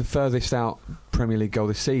 yards. I think it's the furthest out Premier League goal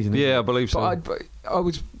this season. Yeah, I believe so. But I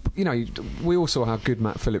was, we all saw how good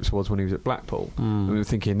Matt Phillips was when he was at Blackpool. And we were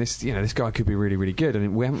thinking, this guy could be really, really good,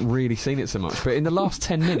 and we haven't really seen it so much. But in the last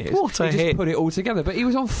 10 minutes, he just put it all together. But he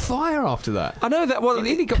was on fire after that. I know that. Well, he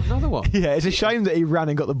nearly got another one. Yeah, it's a shame that he ran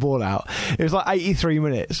and got the ball out. It was like 83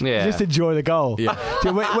 minutes. Yeah. Just enjoy the goal. Yeah.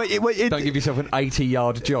 Don't give yourself an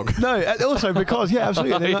 80-yard jog. No, also because,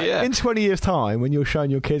 absolutely. Yeah. In 20 years' time, when you're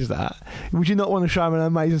showing your kids that, would you not want to show them an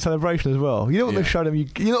amazing celebration as well? You don't want to show them you're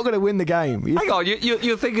not going to win the game. Hang on,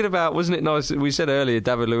 you're thinking about, wasn't it nice? We said earlier,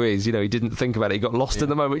 David Luiz, he didn't think about it. He got lost in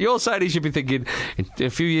the moment. You're saying he should be thinking, in a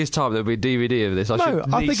few years' time, there'll be a DVD of this. I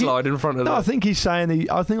should slide in front of that. I think he's saying,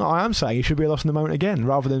 I am saying he should be lost in the moment again,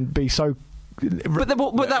 rather than be so... But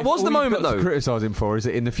that was the moment, though. To criticise him for is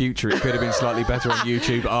that in the future it could have been slightly better on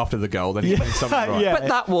YouTube after the goal than something right. Yeah. But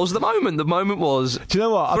that was the moment. The moment was. Do you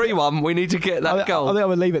know what? 3-1. We need to get that goal. I think I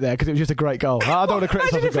would leave it there because it was just a great goal. I don't want to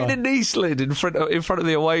criticise the guy. Imagine if a knee slid in front of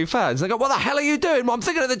the away fans. They go, "What the hell are you doing?" Well, I'm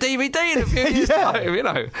thinking of the DVD in a few years' time.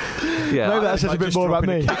 Yeah. Maybe that says a bit more about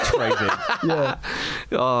me. Yeah.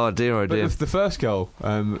 Oh dear, oh dear. But the first goal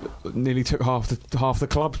nearly took half the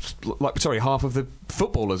club, half of the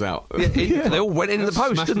footballers out. They all went into the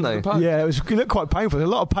post, didn't they? Yeah, it looked quite painful. There's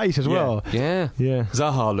a lot of pace as well. Yeah.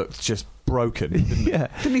 Zaha looked just broken.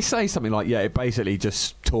 Didn't he say something like, it basically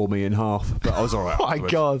just tore me in half, but I was all right. Oh my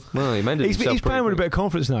God. Well, he mended himself. He's playing with a bit of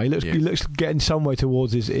confidence now. He looks getting some way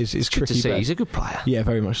towards his tricky to see. bet. He's a good player. Yeah,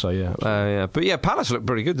 very much so, yeah. But yeah, Palace looked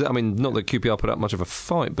pretty good. I mean, not that QPR put up much of a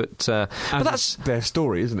fight, but that's their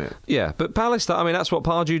story, isn't it? Yeah, but Palace, that's what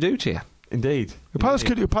Pardew do to you. Indeed. Palace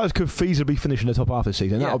could feasibly finish in the top half this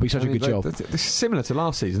season. That would be such a good job. It's similar to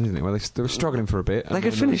last season, isn't it? Where they were struggling for a bit. They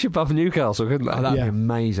could finish above Newcastle, couldn't they? Oh, that would be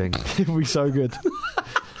amazing. It would be so good.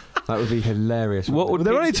 That would be hilarious. They're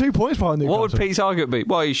only 2 points behind Newcastle. What would Pete's argument be?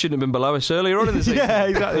 Well, he shouldn't have been below us earlier on in the season. Yeah,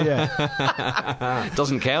 exactly, yeah.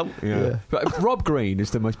 Doesn't count. Yeah. But Rob Green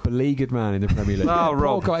is the most beleaguered man in the Premier League. Oh,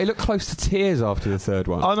 Rob. Guy, he looked close to tears after the third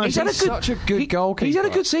one. Oh, no, he's such a good goalkeeper. He's had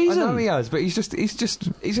a good season. I know he has, but he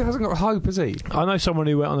hasn't got hope, has he? I know someone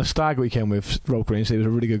who went on a stag weekend with Rob Green, so he was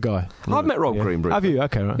a really good guy. I've met Rob Green, Bruce. Have you?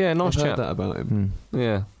 Okay, right. Yeah, nice I've chap. heard that about him.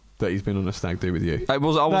 Yeah. That he's been on a stag do with you. It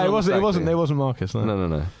wasn't Marcus.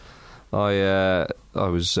 No. I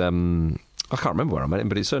was. I can't remember where I met him,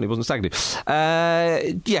 but it certainly wasn't stag do.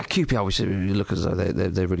 QPR obviously look as though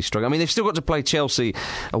they're really struggling. I mean, they've still got to play Chelsea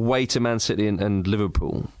away to Man City and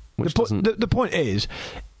Liverpool. The point is,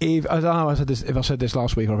 I don't know if I said this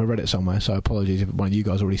last week or if I read it somewhere, so apologies if one of you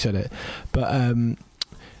guys already said it. But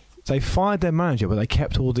they fired their manager, but they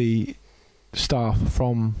kept all the staff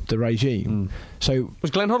from the regime. So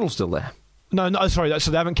was Glenn Hoddle still there? No, sorry.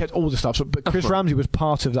 So they haven't kept all the stuff. But Chris Ramsey was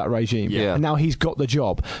part of that regime, and now he's got the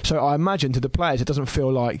job. So I imagine to the players, it doesn't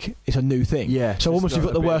feel like it's a new thing. Yeah. So almost you've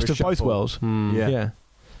got the worst of both worlds. Yeah.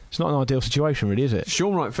 It's not an ideal situation, really, is it?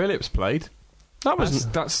 Shaun Wright-Phillips played.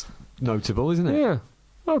 That's notable, isn't it? Yeah.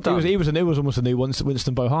 Well done. He was almost a new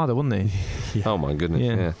Winston Bohada, wasn't he? Yeah. Oh my goodness.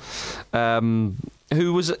 Yeah.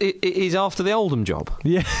 Who is after the Oldham job?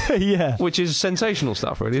 Yeah. Which is sensational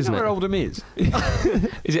stuff, really, isn't it? Where Oldham is?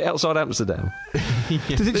 Is it outside Amsterdam? Do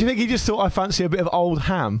you think he just thought, I fancy a bit of old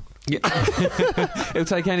ham? Yeah. He'll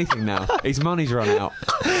take anything now. His money's run out.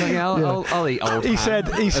 I'll eat old ham.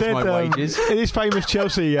 He said my wages. in his famous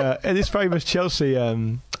Chelsea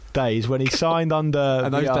days when he signed under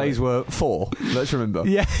and those days were 4, let's remember.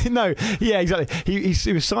 Exactly.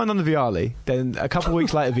 He was signed under Vialli, then a couple of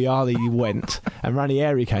weeks later Vialli went and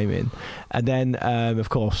Ranieri came in, and then of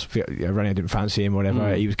course Ranieri didn't fancy him,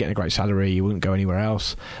 whatever. He was getting a great salary, he wouldn't go anywhere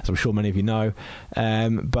else, as I'm sure many of you know,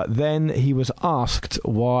 but then he was asked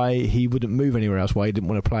why he wouldn't move anywhere else, why he didn't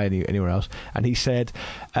want to play anywhere else, and he said,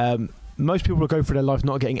 most people will go through their life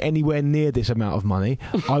not getting anywhere near this amount of money.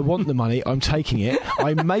 I want the money. I'm taking it.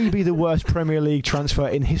 I may be the worst Premier League transfer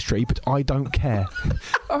in history, but I don't care.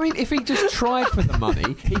 I mean, if he just tried for the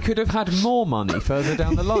money, he could have had more money further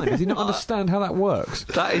down the line. Does he not understand how that works?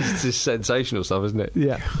 That is just sensational stuff, isn't it?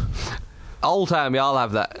 Yeah. Oldham, I'll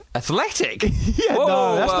have that. Athletic? Yeah,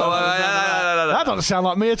 whoa, no, that doesn't sound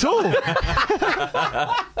like me at all.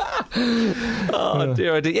 Oh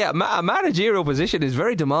dear. Yeah, a managerial position is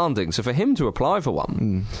very demanding, so for him to apply for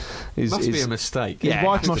one must be a mistake. His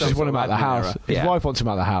wife must just want him out of the house. His wife wants him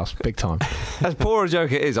out of the house, big time. As poor a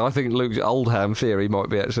joke it is, I think Luke's Oldham theory might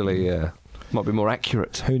be actually might be more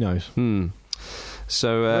accurate. Who knows?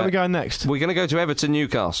 So where are we going next? We're going to go to Everton,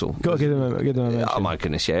 Newcastle. Got to give them a mention. Oh my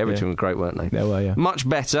goodness, yeah, Everton were great, weren't they? They were, yeah. Much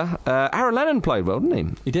better. Aaron Lennon played well,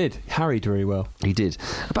 didn't he? He did. Harried very well. He did.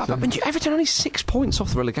 But Everton only 6 points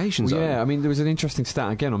off the relegation zone. Yeah, I mean, there was an interesting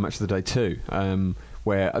stat again on Match of the Day too,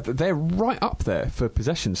 where they're right up there for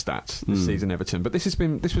possession stats this season, Everton. But this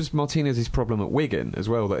was Martinez's problem at Wigan as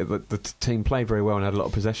well. That the team played very well and had a lot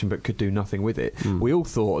of possession, but could do nothing with it. We all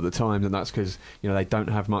thought at the time that's because they don't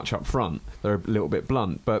have much up front. They're a little bit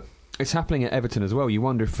blunt, but it's happening at Everton as well. You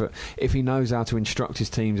wonder if he knows how to instruct his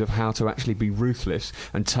teams of how to actually be ruthless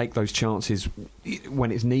and take those chances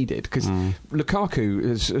when it's needed. Because Lukaku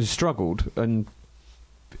has struggled, and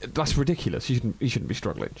that's ridiculous. He shouldn't be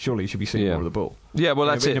struggling. Surely he should be seeing more of the ball. Yeah, well,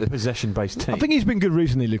 that's in it. A possession-based team. I think he's been good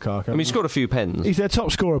recently, Lukaku. I mean, he scored a few pens. He's their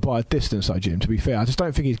top scorer by a distance, though, Jim, to be fair. I just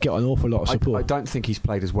don't think he's got an awful lot of support. I don't think he's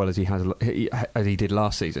played as well as he did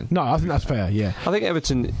last season. No, I think that's fair, yeah. I think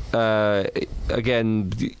Everton,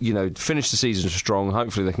 again, finished the season strong.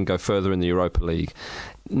 Hopefully they can go further in the Europa League.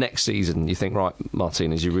 Next season, you think, right,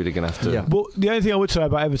 Martinez, you're really going to have to... Yeah. Well, the only thing I would say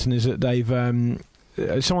about Everton is that they've...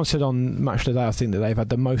 someone said on Match of the Day, I think, that they've had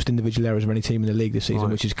the most individual errors of any team in the league this season,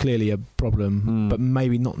 which is clearly a problem, but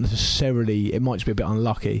maybe not necessarily. It might just be a bit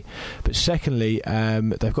unlucky. But secondly,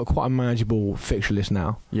 they've got quite a manageable fixture list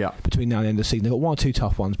now. Yeah. Between now and the end of the season, they've got 1 or 2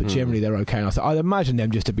 tough ones, but generally they're okay. And I'd imagine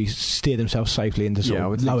them just to be steer themselves safely into sort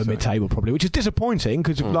of lower mid-table, probably, which is disappointing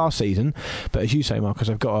because of last season. But as you say, Marcus,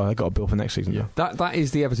 they've got a bill for next season. Yeah. That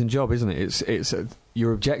is the Everton job, isn't it? It's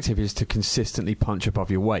your objective is to consistently punch above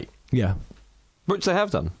your weight. Yeah. Which they have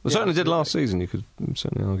done. They certainly did last season, you could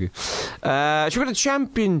certainly argue. Should we go to the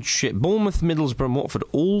Championship? Bournemouth, Middlesbrough and Watford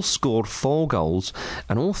all scored 4 goals,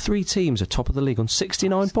 and all 3 teams are top of the league on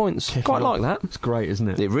 69 points. Quite like that. It's great, isn't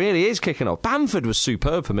it? It really is kicking off. Bamford was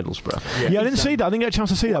superb for Middlesbrough. Yeah, I didn't see that. I didn't get a chance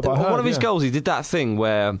to see that, but I heard, one of his goals, he did that thing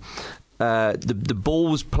where... the ball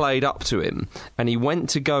was played up to him, and he went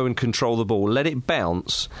to go and control the ball, let it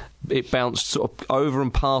bounce. It bounced sort of over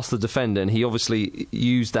and past the defender, and he obviously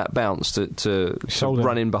used that bounce to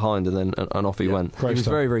run in behind, and then and off he went. He was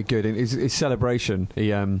very, very good. In his celebration,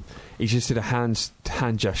 he just did a hand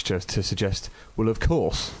gesture to suggest, well, of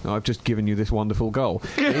course, I've just given you this wonderful goal.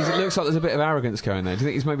 It looks like there's a bit of arrogance going there. Do you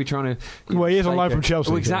think he's maybe trying to... Well, he is on loan from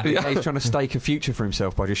Chelsea. Well, exactly. He's trying to stake a future for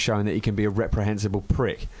himself by just showing that he can be a reprehensible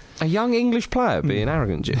prick. A young English player being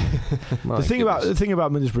arrogant, Jim. The thing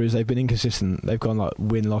about Middlesbrough is they've been inconsistent. They've gone like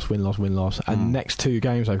win, loss, and next 2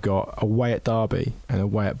 games they've got away at Derby and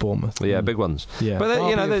away at Bournemouth. Yeah, big ones. Yeah, but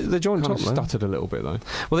they're joint top. Stuttered a little bit though.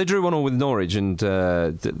 Well, they drew 1-1 with Norwich, and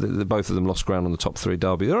both of them lost ground on the top 3.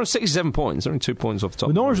 Derby, they're on 67 points. They're only 2 points off the top.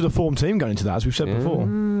 Well, Norwich are the form team going into that, as we've said before.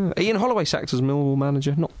 Ian Holloway sacked as Millwall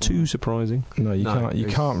manager. Not too surprising. No, you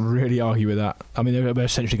can't really argue with that. I mean, they're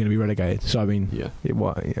essentially going to be relegated. So I mean,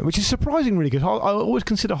 which is surprising, really, because I always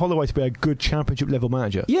consider Holloway to be a good Championship level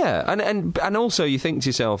manager. Yeah, and also you think to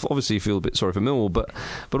yourself, obviously you feel a bit sorry for Millwall,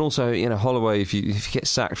 but also Holloway, if you get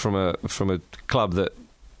sacked from a club that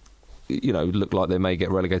look like they may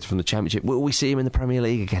get relegated from the Championship, will we see him in the Premier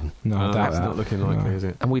League again? No, that's not looking likely, is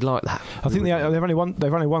it? And we like that. I think they've only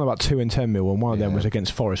won about 2 in 10 mil, and one of them was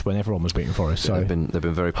against Forest when everyone was beating Forest. So they've been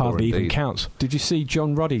very poor. Hardly indeed. even counts. Did you see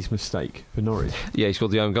John Ruddy's mistake for Norwich? Yeah, he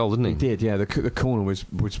scored the own goal, didn't he? He did. Yeah, the corner was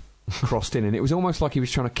crossed in, and it was almost like he was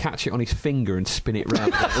trying to catch it on his finger and spin it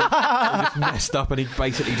round. He just messed up, and he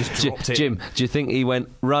basically just dropped it. Jim, do you think he went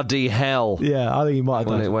ruddy hell? Yeah, I think he might have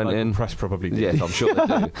done. When it went in, press probably did. Yes, I'm sure they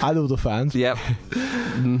do. And all the fans. Yep.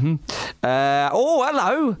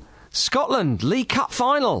 Hello, Scotland League Cup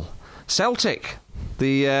final. Celtic.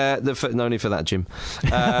 No need for that, Jim.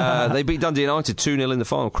 They beat Dundee United 2-0 in the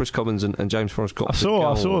final. Chris Cobbins and James Forrest got. I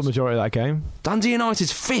saw a majority of that game. Dundee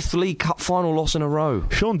United's 5th League Cup final loss in a row.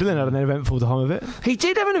 Sean Dillon had an eventful time of it. He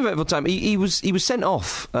did have an eventful time. He was sent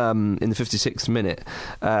off in the 56th minute,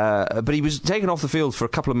 but he was taken off the field for a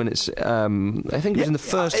couple of minutes. I think it was in the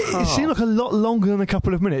first half. It seemed like a lot longer than a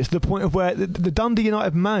couple of minutes, to the point of where the Dundee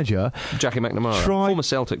United manager, Jackie McNamara, former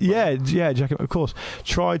Celtic player. Yeah, Jackie, of course,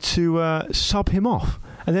 tried to sub him off.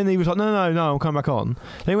 And then he was like, no, I'm coming back on.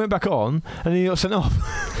 Then he went back on, and then he got sent off.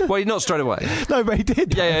 Well, not straight away. No, but he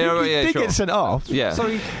did. Yeah, he did get sent off. Yeah.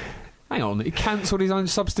 So hang on, he cancelled his own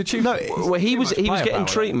substitution. No, well, he was getting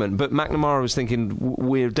treatment, but McNamara was thinking,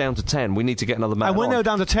 we're down to 10, we need to get another man. And when they were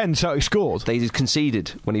down to 10, Celtic scored. They conceded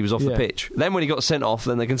when he was off the pitch. Then when he got sent off,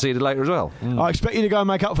 then they conceded later as well. I expect you to go and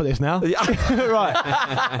make up for this now.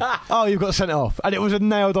 Right. Oh, you've got sent off. And it was a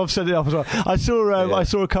nailed off sent it off as well. I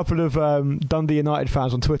saw a couple of Dundee United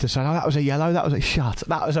fans on Twitter saying, that was a yellow, that was a shut,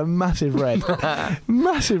 that was a massive red.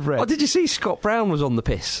 Massive red. Oh, did you see Scott Brown was on the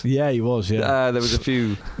piss? Yeah, he was, yeah. There was a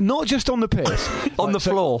few... Not just just on the piss. On the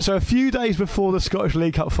floor. So a few days before the Scottish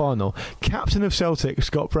League Cup final, captain of Celtic,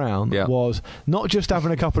 Scott Brown, was not just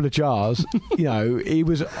having a couple of jars, he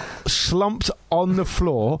was slumped on the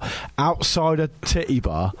floor outside a titty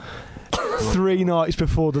bar 3 nights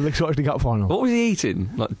before the Scottish League Cup final. What was he eating?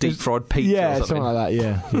 Like deep fried pizza or something? Something like that,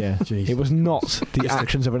 yeah. Jeez. It was not the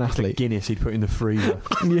actions of an athlete. Guinness he'd put in the freezer.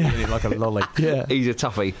 Eating it like a lolly. Yeah. He's a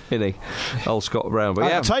toughie, isn't he? Old Scott Brown.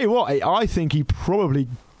 But I'll tell you what, I think he probably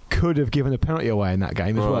could have given a penalty away in that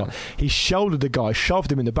game as well. He shouldered the guy,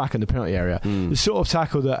 shoved him in the back in the penalty area. The sort of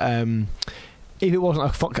tackle that... if it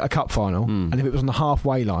wasn't a cup final, and if it was on the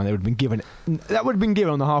halfway line, that would have been given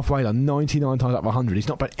on the halfway line 99 times out of 100. He's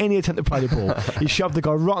not made any attempt to play the ball. He shoved the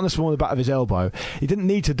guy right on the small of the back of his elbow. He didn't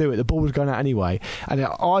need to do it. The ball was going out anyway. And I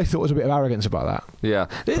thought there was a bit of arrogance about that. Yeah.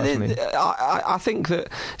 I think that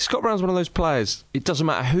Scott Brown's one of those players, it doesn't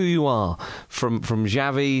matter who you are, from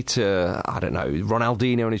Xavi to, I don't know,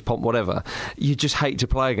 Ronaldinho and his pomp, whatever, you just hate to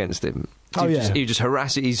play against him. You just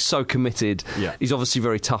harass it. He's so committed. Yeah. He's obviously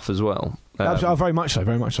very tough as well. Very much so,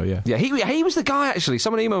 yeah. Yeah, he was the guy, actually.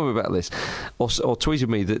 Someone emailed me about this, or tweeted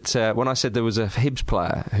me that when I said there was a Hibs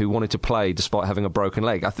player who wanted to play despite having a broken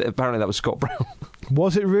leg, apparently that was Scott Brown.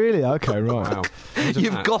 Was it really? Okay, right. Wow.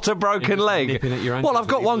 You've got a broken leg. Well, I've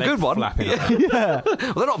got one good one. Yeah.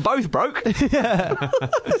 Well, they're not both broke. Yeah.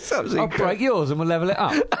 I'll break yours and we'll level it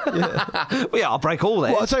up. Yeah, I'll break all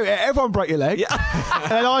theirs. Well, I'll tell you, everyone break your leg,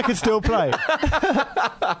 and I can still play.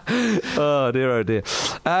 Oh, dear.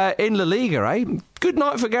 In La Liga, good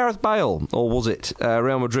night for Gareth Bale, or was it?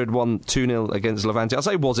 Real Madrid won 2-0 against Levante. I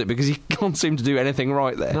say was it because he can't seem to do anything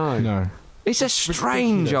right there. No. It's a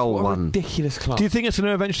strange old one. Ridiculous club. Do you think it's going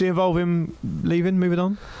to eventually involve him leaving, moving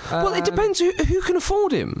on? Well, it depends who can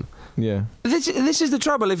afford him. Yeah. This is the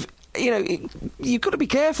trouble. If you've got to be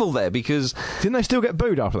careful there because didn't they still get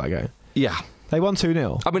booed after that game? Yeah. They won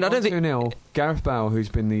 2-0. I mean, I don't think 2-0. Gareth Bale, who's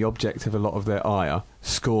been the object of a lot of their ire,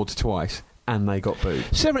 scored twice, and they got booed.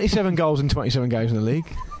 77 goals in 27 games in the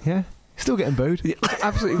league. Yeah. Still getting booed. Yeah,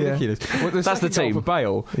 absolutely ridiculous. Well, that's the team. For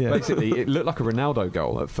Bale, basically, it looked like a Ronaldo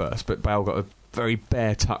goal at first, but Bale got a very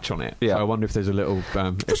bare touch on it. Yeah. So I wonder if there's a little...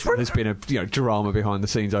 there's been a drama behind the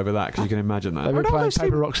scenes over that, because you can imagine that. They've been playing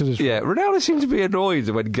paper, rock, scissors. Yeah, Ronaldo seemed to be annoyed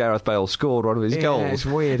when Gareth Bale scored one of his goals. It's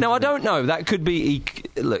weird. Now, I don't know. That could be...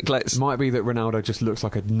 Look, it might be that Ronaldo just looks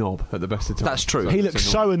like a knob at the best of times. That's true. He looked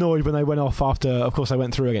so annoyed when they went off after... Of course, they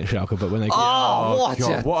went through against Schalke, but when they... what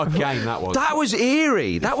a game that was. That was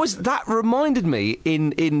eerie. That reminded me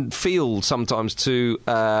in field sometimes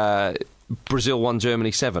to... Brazil won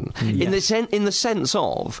Germany 7. Yes. In the sense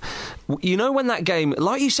of, when that game,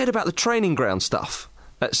 like you said about the training ground stuff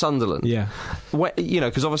at Sunderland,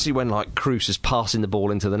 because obviously when like Cruz is passing the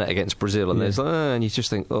ball into the net against Brazil, and there's and you just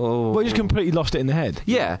think, well, you just completely lost it in the head.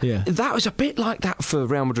 Yeah, that was a bit like that for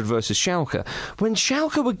Real Madrid versus Schalke. When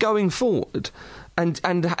Schalke were going forward and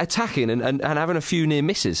attacking and having a few near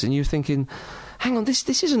misses, and you're thinking, hang on,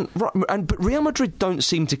 this isn't right. But Real Madrid don't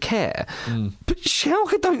seem to care. But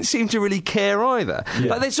Schalke don't seem to really care either. Yeah.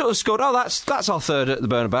 Like they sort of scored, that's our third at the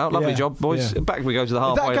Bernabeu. Lovely job, boys. Back we go to the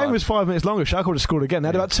halfway line. That game was 5 minutes longer. Schalke would have scored again. They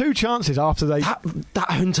had about 2 chances after they... That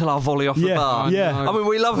Huntelaar volley off the bar. Yeah. I mean,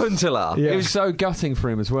 we love Huntelaar. Yeah. It was so gutting for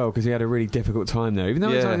him as well, because he had a really difficult time there. Even though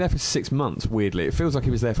he was only there for 6 months, weirdly. It feels like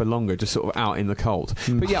he was there for longer, just sort of out in the cold.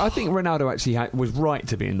 But yeah, I think Ronaldo actually was right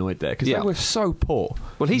to be annoyed there, because they were so poor.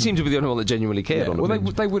 Well, he seemed to be the only one that genuinely cared on the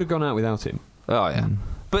pitch. They would have gone out without him. Oh, yeah.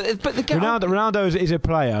 But the Ronaldo is a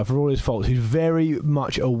player, for all his faults, who's very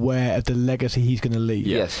much aware of the legacy he's going to leave.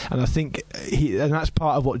 Yes. And I think and that's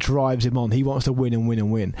part of what drives him on. He wants to win and win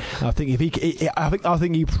and win. And I think I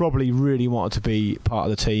think he probably really wanted to be part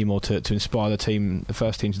of the team, or to inspire the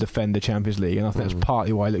first team to defend the Champions League. And I think that's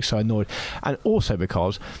partly why he looks so annoyed. And also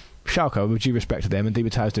because Schalke, with due respect to them, and Di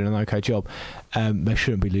Matteo's doing an okay job, they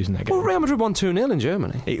shouldn't be losing that game. Well, Real Madrid won 2-0 in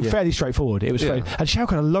Germany. Fairly straightforward. It was and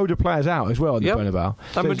Schalke had a load of players out as well at the Bernabeu.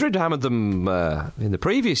 And Madrid hammered them in the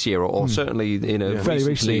previous year, or certainly in a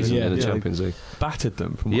recent season in the Champions League. Battered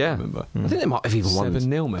them, from what I remember. I think they might have even won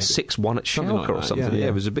 7-0, maybe 6-1 at Schalke or something. Yeah,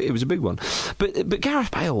 it was a big one. But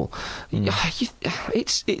Gareth Bale,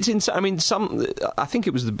 it's insane. I mean, I think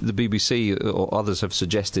it was the BBC or others have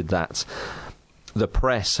suggested that the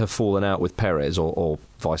press have fallen out with Perez, or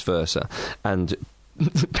vice versa, and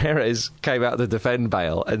Perez came out to defend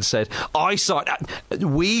Bale and said, we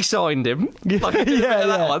signed him.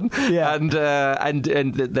 That one. Yeah.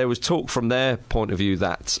 And there was talk from their point of view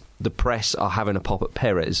that the press are having a pop at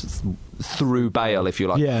Perez through Bale, if you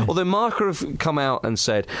like. Yeah. Although Marca have come out and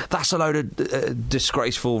said, that's a load of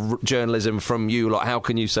disgraceful journalism from you, like, how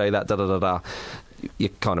can you say that, da-da-da-da. you're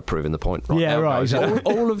kind of proving the point. Right now, right. Exactly.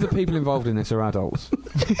 All of the people involved in this are adults.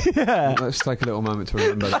 Yeah. Let's take a little moment to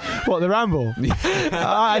remember that. What, the ramble?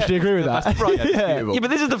 I actually agree with that. Right, yeah. Yeah, but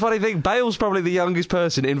this is the funny thing. Bale's probably the youngest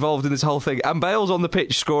person involved in this whole thing, and Bale's on the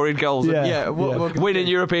pitch scoring goals, and winning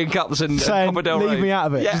European Cups and saying, Copa del Rey. leave me out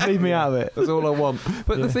of it. Just leave me out of it. That's all I want.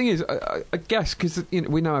 But the thing is, I guess, because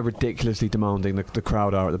we know how ridiculously demanding the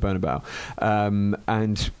crowd are at the Bernabeu,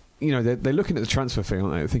 and they're looking at the transfer thing,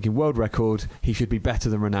 aren't they? They're thinking world record, he should be better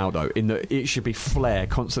than Ronaldo, in that it should be flair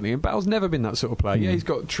constantly. And Bale's never been that sort of player. Yeah, he's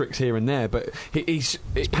got tricks here and there, but his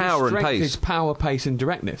power and pace. His power, pace and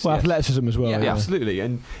directness. Well, athleticism as well. Yeah, absolutely.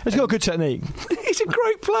 And he's got good technique. He's a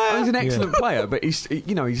great player. He's an excellent player, but he's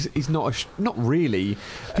not really.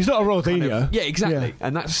 He's not a Ronaldinho. Yeah, exactly. Yeah.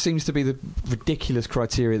 And that seems to be the ridiculous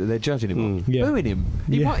criteria that they're judging him on. Yeah. Booing him.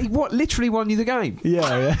 He literally won you the game.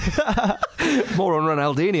 Yeah. More on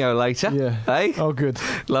Ronaldinho later. Yeah. Hey? Oh, good.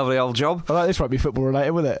 Lovely old job. I like this won't be football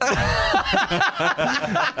related, will it?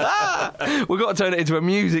 We've got to turn it into a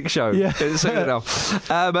music show. Yeah.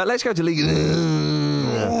 But let's go to Ligue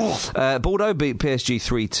 1. Bordeaux beat PSG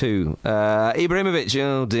 3-2. Ibrahimovic,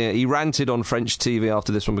 oh dear, he ranted on French TV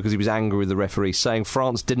after this one because he was angry with the referee, saying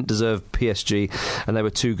France didn't deserve PSG and they were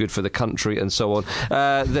too good for the country and so on.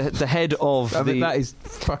 The head of that is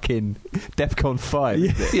fucking DEFCON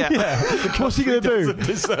 5. Yeah. What's he going to do?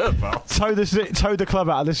 Tow the club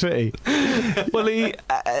out of the city. Well,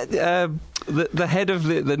 the head of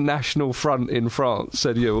the National Front in France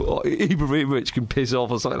said, Ibrahimovic can piss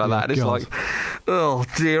off or something like that. And it's like, oh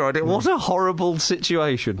dear, what a horrible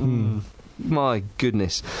situation. My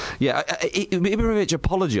goodness. Yeah, Ibrahimovic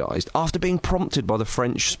apologised after being prompted by the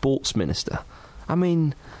French sports minister. I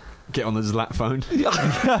mean... Get on the Zlat phone.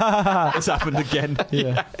 It's happened again.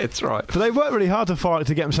 Yeah, it's right. But they worked really hard to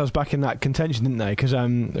get themselves back in that contention, didn't they? Because,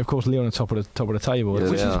 of course, Lyon are top of the table. Yeah,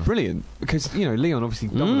 which is brilliant. Because, Lyon obviously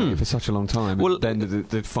dominated for such a long time. Well, and then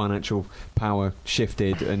the financial power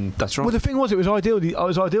shifted. And that's right. Well, the thing was, it was ideal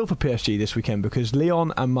for PSG this weekend because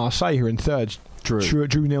Lyon and Marseille, who are in third, drew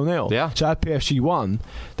 0-0. Yeah. So had PSG won,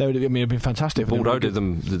 they would have been fantastic. Bordeaux did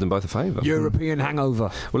them both a favour. European hangover.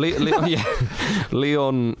 Well,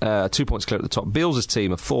 Lyon 2 points clear at the top. Beals'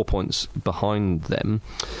 team are 4 points behind them.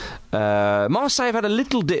 Marseille have had a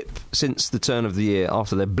little dip since the turn of the year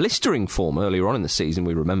after their blistering form earlier on in the season.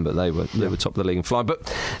 We remember they were top of the league and flying.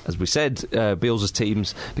 But as we said, Beals'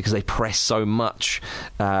 teams, because they press so much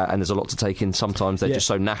and there's a lot to take in, sometimes they're just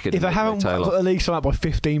so knackered. If they haven't got the league sum up by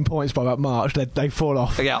 15 points by about March, they fall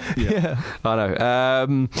off. Yeah. I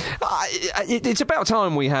know. It's about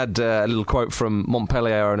time we had a little quote from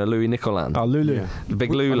Montpellier and a Louis Nicolin. Oh, Lulu. The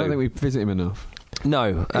big Lulu. I don't think we visit him enough.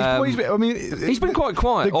 No, he's been quite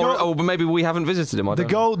quiet, or maybe we haven't visited him.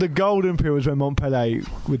 The golden period was when Montpellier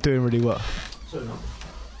were doing really well.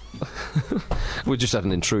 We just had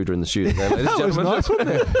an intruder in the studio there, ladies and gentlemen. That was nice, wasn't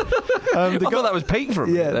it? I thought that was Pete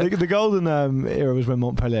from the golden era was when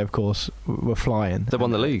Montpellier, of course, were flying. They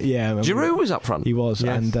won the league. Yeah, Giroud was up front. He was,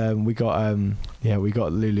 yes. And we got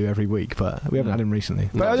Lulu every week, but we haven't had him recently.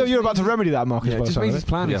 But you're about to remedy that, Marcus. Just means he's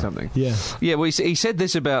planning something. Yeah. Well, he said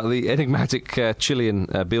this about the enigmatic Chilean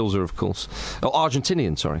Bielsa, of course, or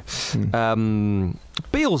Argentinian. Sorry,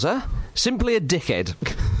 Bielsa, simply a dickhead.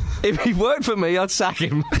 If he worked for me, I'd sack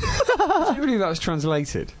him. Do you believe that's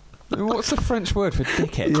translated? I mean, what's the French word for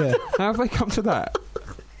dickhead? Yeah. How have they come to that?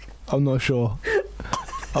 I'm not sure.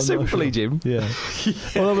 Simply, Jim. Yeah.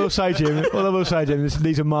 All I will say, Jim,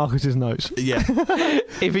 these are Marcus's notes. Yeah.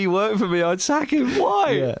 If he worked for me, I'd sack him.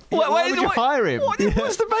 Why? Yeah. Why would you hire him? What's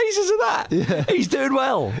the basis of that? Yeah. He's doing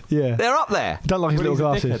well. Yeah. They're up there. Don't like his little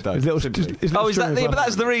glasses. But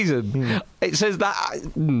that's the reason. It says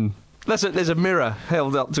that... There's a mirror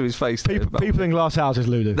held up to his face. People in glass houses,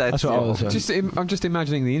 Lulu. That's what I was saying. I'm just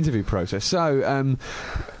imagining the interview process. So,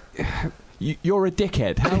 you're a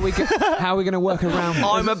dickhead. How are we going to work around this?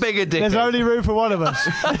 I'm a bigger dickhead. There's only room for one of us.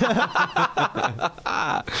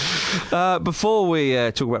 Before we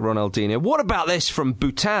talk about Ronaldinho, what about this from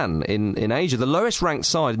Bhutan in Asia? The lowest ranked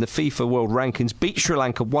side in the FIFA World Rankings beat Sri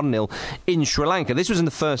Lanka 1-0 in Sri Lanka. This was in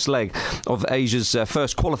the first leg of Asia's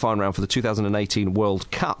first qualifying round for the 2018 World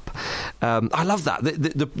Cup. I love that.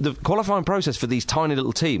 The qualifying process for these tiny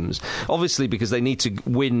little teams, obviously because they need to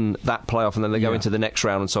win that playoff and then they go into the next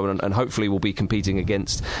round and so on, and hopefully will be competing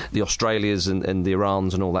against the Australias and the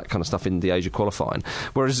Irans and all that kind of stuff in the Asia qualifying.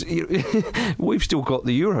 Whereas we've still got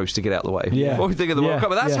the Euros to get out of the way. Yeah. What we think of the World Cup,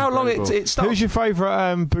 but that's how long it starts. Who's your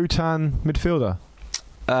favourite Bhutan midfielder?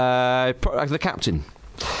 The captain.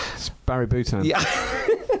 It's Barry Bhutan. Yeah.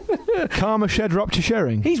 Karma Shedra up to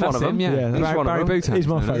sharing. He's one of them. Yeah, he's one Barry of them. Boutin. He's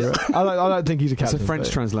my favourite. I don't think he's a captain. It's a French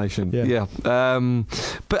translation. Yeah.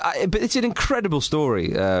 But it's an incredible story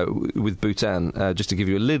with Bhutan. Just to give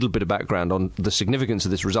you a little bit of background on the significance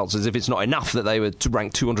of this result, as if it's not enough that they were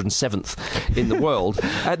ranked 207th in the world.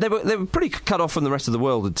 They were pretty cut off from the rest of the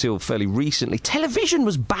world until fairly recently. Television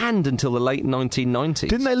was banned until the late 1990s.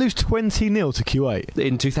 Didn't they lose 20-0 to Kuwait?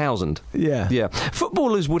 In 2000. Yeah.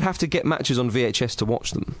 Footballers would have to get matches on VHS to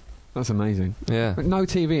watch them. That's amazing. Yeah. But no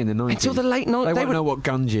TV in the 90s. Until the late 90s. They won't know what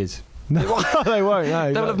gunge is. No, they won't.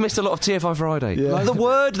 No, they will have missed a lot of TFI Friday. Yeah. Like the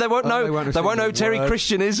word, they won't know. They won't know who Terry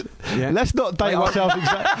Christian is. Yeah. Let's not date ourselves.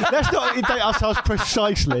 Let's not date ourselves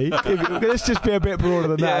precisely. Let's just be a bit broader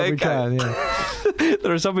than that if we can. Yeah.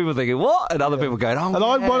 There are some people thinking what, and other people going, oh. And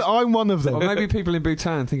I'm one of them. Or maybe people in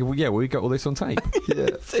Bhutan thinking, well, we got all this on tape.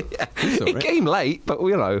 It came late, but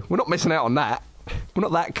we're not missing out on that. We're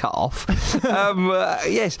not that cut off.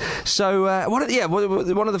 Yes. So one of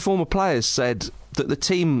the former players said that the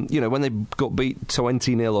team, when they got beat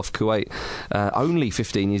 20-0 off Kuwait only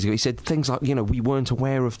 15 years ago, he said things like, we weren't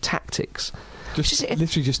aware of tactics. Literally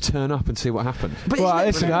just turn up and see what happened. Well,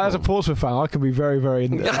 listen, as a Portsmouth fan, I can be very, very...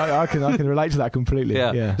 I can relate to that completely.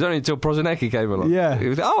 Yeah. It was only until Prosinecki came along. Yeah.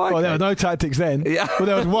 Okay. Well, there were no tactics then. Yeah. Well,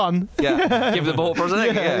 there was one. Yeah. Give the ball to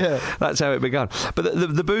Prosinecki. Yeah. That's how it began. But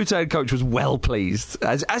the Bhutan coach was well pleased,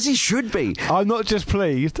 as he should be. I'm not just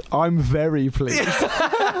pleased, I'm very pleased.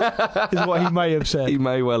 Is what he may have said. He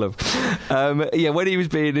may well have. When he was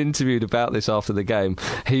being interviewed about this after the game,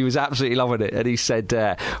 he was absolutely loving it. And he said,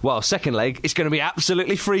 second leg, it's going to be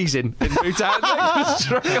absolutely freezing in Bhutan.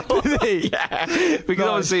 Yeah, because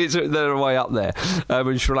obviously they're way up there,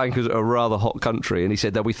 and Sri Lanka's a rather hot country, and he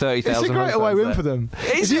said there'll be 30,000. It's a great away win for them.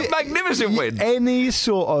 It's a magnificent win. Any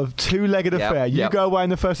sort of two-legged affair, you go away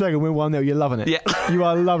in the first leg and win 1-0, you're loving it. Yeah. You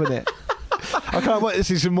are loving it. I can't wait to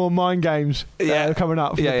see some more mind games coming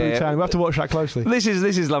up from the Bhutan. We'll have to watch that closely. This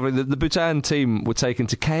is lovely. The Bhutan team were taken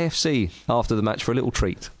to KFC after the match for a little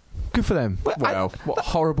treat. Good for them. Well, what a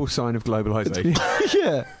horrible sign of globalisation.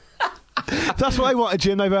 Yeah. That's what they wanted,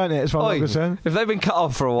 Jim. They've earned it, as far as I'm concerned. If they've been cut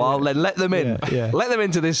off for a while, then let them in. Yeah. Let them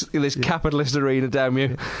into this capitalist arena, damn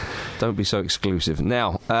you. Don't be so exclusive.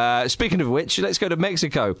 Now, speaking of which, let's go to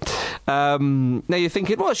Mexico. Now you're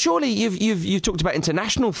thinking, well, surely you've talked about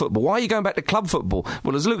international football. Why are you going back to club football?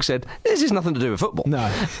 Well, as Luke said, this has nothing to do with football. No.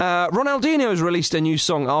 Ronaldinho has released a new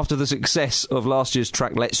song after the success of last year's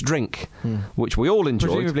track "Let's Drink," which we all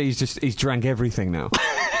enjoyed. Presumably, he's drank everything now.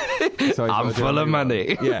 So I'm full of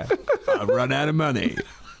money. Yeah, I've run out of money,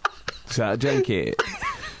 so I drink it.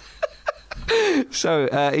 So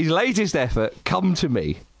his latest effort, "Come to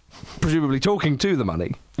Me," presumably talking to the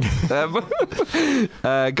money,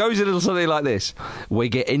 goes a little something like this. We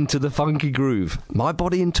get into the funky groove. My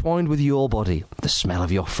body entwined with your body. The smell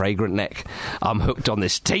of your fragrant neck. I'm hooked on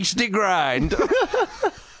this tasty grind.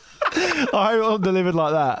 I hope I'm delivered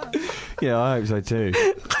like that. Yeah, I hope so too.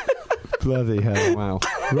 Bloody hell. Wow.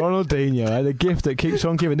 Ronaldinho, the gift that keeps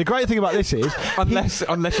on giving. The great thing about this is...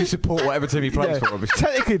 Unless you support whatever team he plays for, obviously.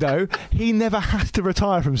 Technically, though, he never has to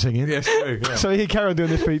retire from singing. Yes, true. Yeah. So he carry on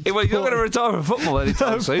doing this for... Well, he's not going to retire from football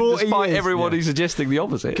anytime soon, despite everybody suggesting the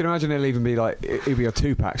opposite. You can imagine he'll even be like... He'll be a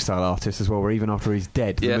Tupac-style artist as well, where even after he's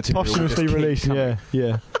dead... Yeah, posthumously released, yeah.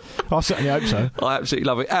 I certainly hope so. I absolutely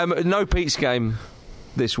love it. No Pete's game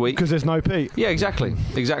this week because there's no Pete. Yeah, exactly.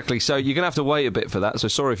 So you're going to have to wait a bit for that. So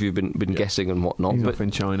sorry if you've been guessing and whatnot. He's off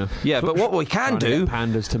in China. Yeah, but what we can do,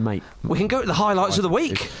 pandas to mate. We can go to the highlights of the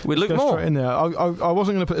week with Luke Moore. Straight in there. I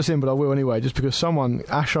wasn't going to put this in, but I will anyway, just because someone,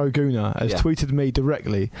 Ash O'Guna, has tweeted me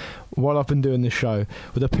directly while I've been doing this show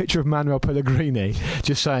with a picture of Manuel Pellegrini,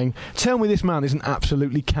 just saying, "Tell me this man isn't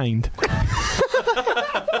absolutely caned."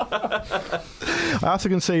 I have to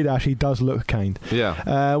concede, Ash, he does look caned.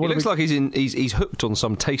 Yeah, he looks like he's hooked on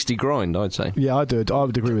some tasty grind, I'd say. Yeah, I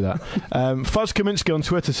would agree with that. Fuzz Kaminsky on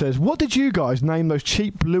Twitter says, "What did you guys name those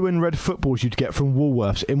cheap blue and red footballs you'd get from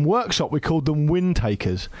Woolworths? In Worksop, we called them wind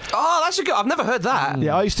takers." Oh, that's a good... I've never heard that.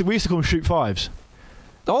 Yeah, we used to call them shoot fives.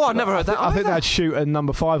 Oh, I've never heard that. I think they'd shoot a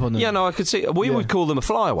number 5 on them. Yeah, no, I could see. We would call them a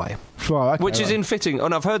flyaway. Flyaway, okay, which is in fitting.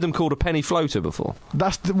 And I've heard them called a penny floater before.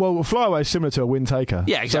 Flyaway is similar to a wind taker.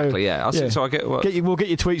 Yeah, exactly. So I get. We'll get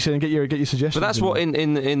your tweets in and get your suggestions. But that's what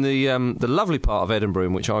in the lovely part of Edinburgh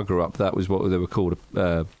in which I grew up. That was what they were called.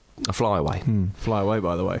 A flyaway. Fly away,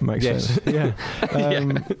 by the way. Makes sense. Yeah.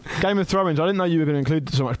 Game of Thrones. I didn't know you were going to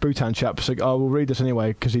include so much Bhutan, chaps. So I will read this anyway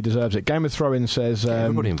because he deserves it. Game of Thrones says...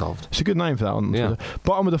 everybody involved. It's a good name for that one. Yeah.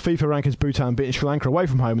 Bottom of the FIFA rankings, Bhutan beating Sri Lanka away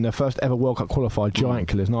from home in their first ever World Cup qualified. Giant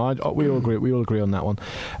killers. No, we all agree. We all agree on that one.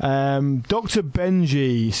 Dr.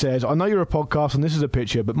 Benji says, I know you're a podcast and this is a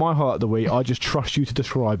picture, but my highlight of the week, I just trust you to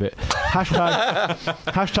describe it.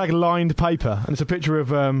 Hashtag lined paper. And it's a picture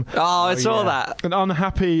of... I saw that. An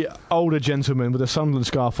unhappy older gentleman with a Sunderland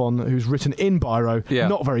scarf on who's written in biro,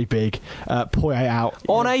 not very big, Poyet out.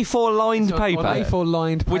 On A4 lined paper. On A4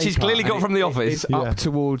 lined paper. Which he's clearly got from the office. It's up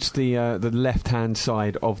towards the left-hand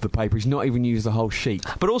side of the paper. He's not even used the whole sheet.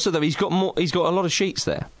 But also, though, he's got a lot of sheets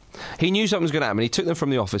there. He knew something was going to happen. He took them from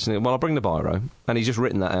the office and I'll bring the biro. And he's just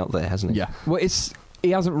written that out there, hasn't he? Yeah. Well,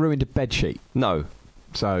 he hasn't ruined a bed sheet. No.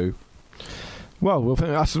 So... Well, we'll think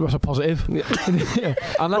that's a positive. Yeah.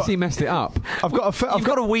 Unless he messed it up. You've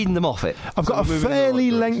got to wean them off it. I've got a fairly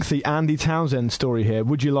lengthy Andy Townsend story here.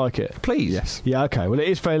 Would you like it? Please. Yes. Yeah, okay. Well, it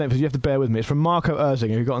is fairly lengthy, so you have to bear with me. It's from Marco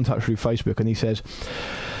Erzinger, who got in touch through Facebook, and he says...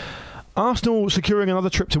 Arsenal securing another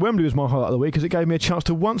trip to Wembley was my highlight of the week as it gave me a chance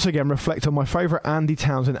to once again reflect on my favourite Andy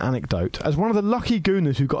Townsend anecdote. As one of the lucky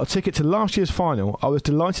gooners who got a ticket to last year's final, I was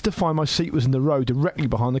delighted to find my seat was in the row directly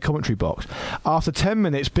behind the commentary box. After 10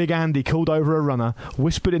 minutes, Big Andy called over a runner,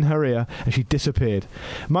 whispered in her ear, and she disappeared.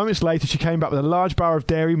 Moments later, she came back with a large bar of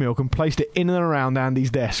dairy milk and placed it in and around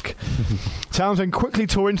Andy's desk. Townsend quickly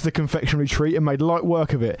tore into the confectionery treat and made light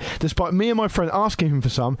work of it. Despite me and my friend asking him for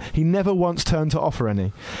some, he never once turned to offer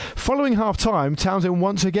any. Following half-time, Townsend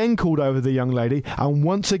once again called over the young lady, and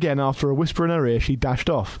once again, after a whisper in her ear, she dashed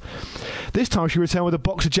off. This time, she returned with a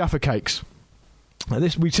box of Jaffa cakes.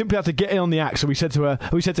 We simply had to get in on the act, so we said to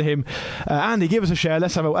him, Andy, give us a share,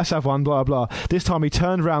 let's have one, blah, blah. This time he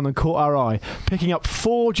turned round and caught our eye. Picking up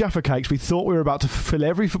 4 Jaffa cakes, we thought we were about to fulfil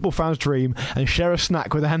every football fan's dream and share a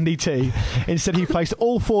snack with Andy T. Instead, he placed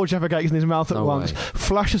all 4 Jaffa cakes in his mouth at once,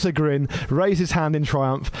 flashed us a grin, raised his hand in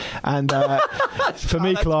triumph, and for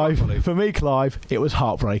me, Clive, it was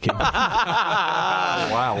heartbreaking.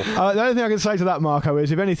 Wow. The only thing I can say to that, Marco,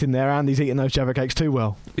 is if anything there, Andy's eating those Jaffa cakes too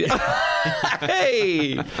well. Hey!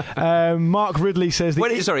 Mark Ridley says...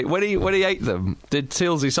 When he ate them, did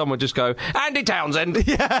Tilsey someone just go, Andy Townsend?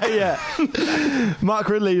 Yeah. Mark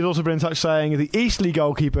Ridley has also been in touch saying the Eastleigh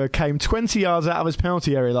goalkeeper came 20 yards out of his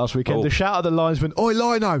penalty area last weekend to shout at the linesman, Oi,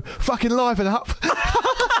 Lino, fucking liven up.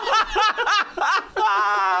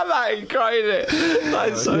 That is crazy. That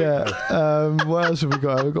is so good. What else have we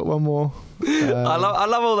got? We've got one more. I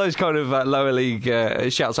love all those kind of lower league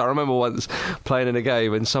shouts. I remember once playing in a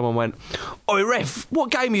game and someone went, Oi, ref, what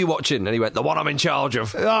game are you watching? And he went, the one I'm in charge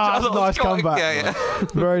of. That's a nice comeback. Yeah.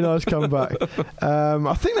 Very nice comeback.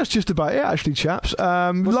 I think that's just about it, actually, chaps.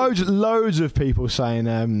 Loads of people saying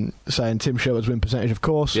Tim Shelton's win percentage, of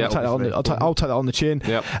course. Yep, I'll take that on the chin.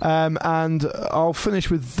 Yep. And I'll finish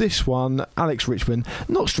with this one. Alex Richmond,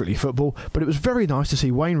 not strictly football, but it was very nice to see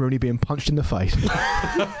Wayne Rooney being punched in the face.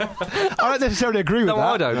 I don't necessarily agree with that.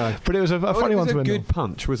 I don't know. But it was a funny one to win. It was a good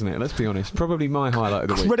punch, wasn't it? Let's be honest. Probably my highlight of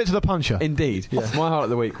the week. Credit to the puncher. Indeed. Yeah. My highlight of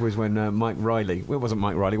the week was when Mike Riley... Well, it wasn't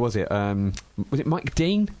Mike Riley, was it? Was it Mike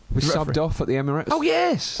Dean? Was subbed off at the Emirates. Oh,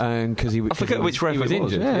 yes. Because I forget which ref he was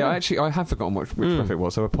injured. Yeah. Actually, I have forgotten which ref it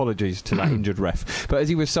was, so apologies to that injured ref. But as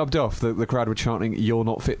he was subbed off, the crowd were chanting, "You're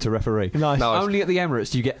not fit to referee." Nice. Only at the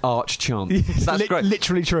Emirates do you get arch chant. That's great.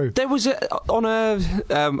 Literally true. There was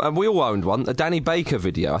and we all owned one, a Danny Baker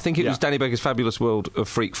video. I think it was Danny Baker's Fabulous World of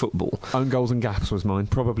Freak Football. Own goals and gaffes was mine.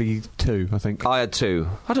 Probably 2, I think. I had 2.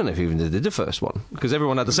 I don't know if you even did the first one, because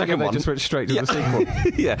everyone had the second one. They just went straight to the sequel.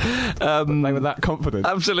 Yeah. They were that confident.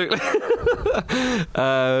 Absolutely.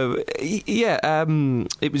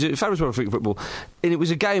 It was a Fabulous World of Freak Football, and it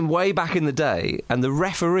was a game way back in the day, and the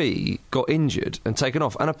referee got injured and taken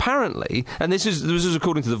off, and apparently, and this is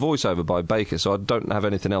according to the voiceover by Baker, so I don't have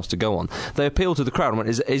anything else to go on, they appealed to the crowd and went,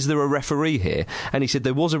 is there a referee here? And he said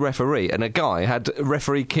there was a referee, and a guy had a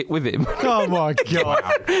referee kit with him. Oh my God.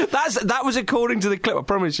 That was according to the clip, I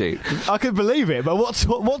promise you. I could believe it, but what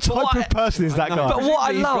type of person is that guy? But what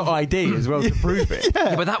I love... He's got ID as well to prove it.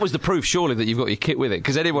 Yeah, but that was the proof, surely, that you've got your kit with it,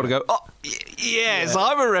 because anyone would go, yes,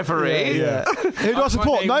 I'm a referee. Yeah. Who do I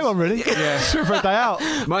support? No one, really. Yeah. Straight for a day out.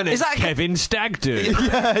 My name's Kevin Stagdo.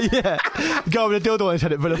 Yeah. Guy with a dildo on his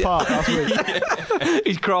head at Villa Park last week.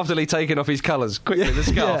 He's craftily taking off his colours quickly, the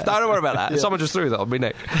scarf. Don't worry about that. Someone just threw that on me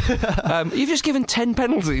neck. You've just given 10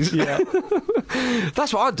 penalties. Yeah.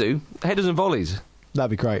 That's what I'd do. Headers and volleys.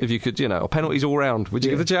 That'd be great. If you could, or penalties all round. Would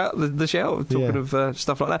you give the shout? Talking of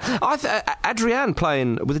stuff like that. Adrian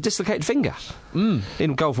playing with a dislocated finger in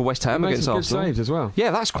goal for West Ham against Arsenal. Good saves as well.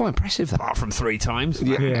 Yeah, that's quite impressive. Apart from 3 times.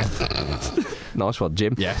 Yeah. Nice one,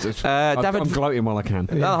 Jim. Yeah. I'm gloating while I can.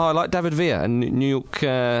 I like David Villa and New York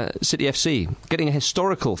City FC getting a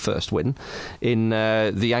historical first win in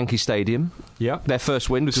the Yankee Stadium. Yeah, their first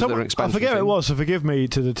win because they're an expansion. I forget what it was, so forgive me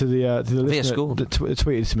to the listener that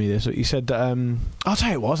tweeted to me this. He said that I'll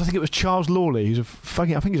tell you what it was. I think it was Charles Lawley, who's I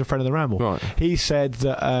think he's a friend of the Ramble. Right. He said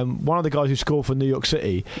that one of the guys who scored for New York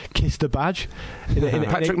City kissed the badge.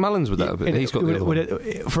 Patrick Mullins with that. He's got the other one.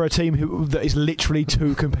 For a team that is literally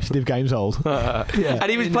 2 competitive games old.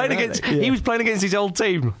 And he was playing against his old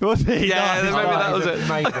team. Was he? Yeah, maybe that was it.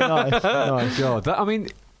 Nice. God,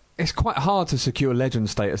 it's quite hard to secure legend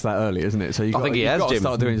status that early, isn't it? So you've got to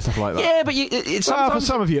start doing stuff like that. Yeah, but for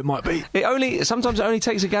some of you it might be. Sometimes it only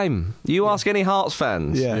takes a game. You ask any Hearts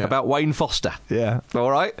fans about Wayne Foster. Yeah.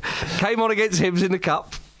 All right? Came on against Hibs in the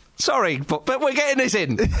Cup. Sorry, but we're getting this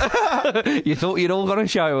in. You thought you'd all got a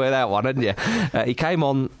show with that one, hadn't you? He came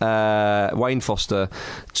on, Wayne Foster,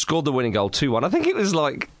 scored the winning goal, 2-1. I think it was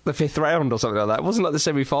like the 5th round or something like that. It wasn't like the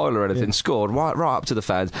semi-final or anything. Yeah. Scored right up to the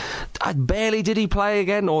fans. Barely did he play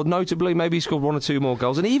again, or notably, maybe he scored 1 or 2 more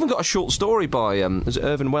goals. And he even got a short story by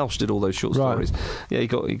Irvin Welsh did all those short stories. Yeah, he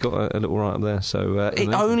got a little right up there. So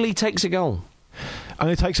it only takes a goal.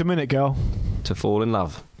 Only takes a minute, girl, to fall in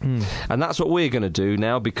love. And that's what we're going to do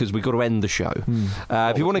now, because we've got to end the show.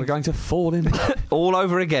 If you want we're going to fall in all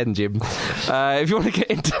over again, Jim. If you want to get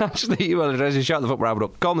in touch, the email address is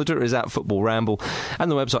shout@thefootballramble.com, the Twitter is @footballramble, and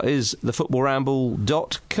the website is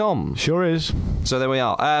thefootballramble.com. Sure is. So there we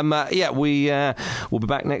are. We'll be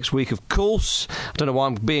back next week, of course. I don't know why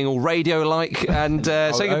I'm being all radio-like. And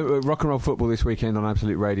Rock and Roll Football this weekend on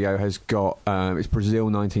Absolute Radio has got it's Brazil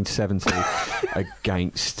 1970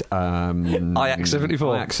 against Ajax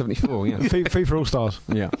 74. 74, yeah. FIFA All-Stars.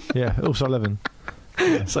 Yeah. Yeah, All-Star 11.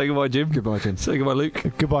 Yeah. Say goodbye, Jim. Goodbye, Jim. Say goodbye, Luke.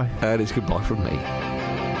 Goodbye. And it's goodbye from me.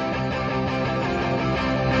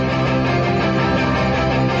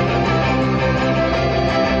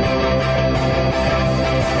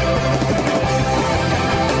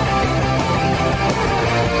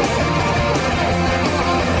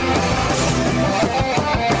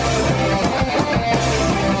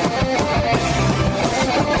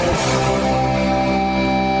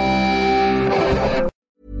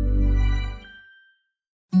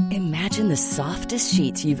 Imagine the softest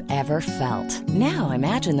sheets you've ever felt. Now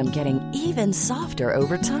imagine them getting even softer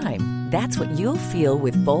over time. That's what you'll feel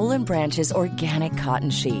with Boll & Branch's organic cotton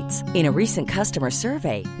sheets. In a recent customer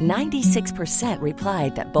survey, 96%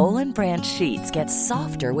 replied that Boll & Branch sheets get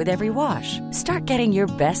softer with every wash. Start getting your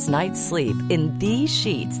best night's sleep in these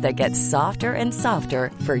sheets that get softer and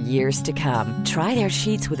softer for years to come. Try their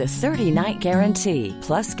sheets with a 30-night guarantee.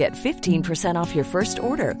 Plus, get 15% off your first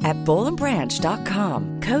order at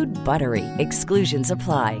bollandbranch.com. Code BUTTERY. Exclusions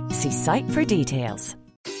apply. See site for details.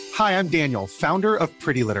 Hi, I'm Daniel, founder of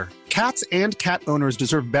Pretty Litter. Cats and cat owners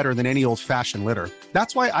deserve better than any old-fashioned litter.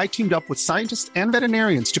 That's why I teamed up with scientists and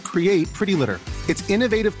veterinarians to create Pretty Litter. Its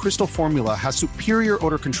innovative crystal formula has superior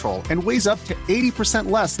odor control and weighs up to 80%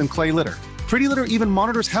 less than clay litter. Pretty Litter even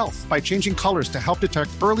monitors health by changing colors to help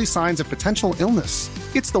detect early signs of potential illness.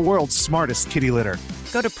 It's the world's smartest kitty litter.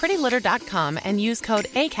 Go to prettylitter.com and use code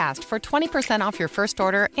ACAST for 20% off your first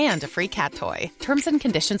order and a free cat toy. Terms and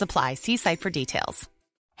conditions apply. See site for details.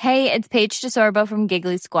 Hey, it's Paige DeSorbo from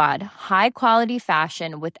Giggly Squad. High quality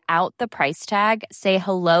fashion without the price tag. Say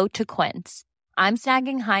hello to Quince. I'm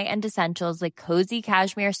snagging high-end essentials like cozy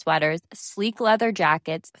cashmere sweaters, sleek leather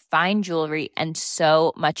jackets, fine jewelry, and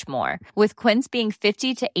so much more. With Quince being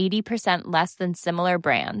 50 to 80% less than similar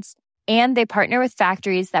brands. And they partner with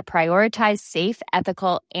factories that prioritize safe,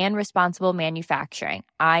 ethical, and responsible manufacturing.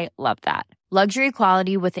 I love that. Luxury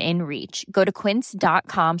quality within reach. Go to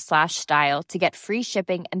quince.com/style to get free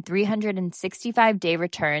shipping and 365-day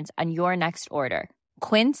returns on your next order.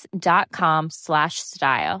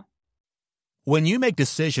 Quince.com/style. When you make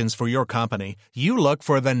decisions for your company, you look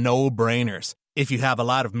for the no-brainers. If you have a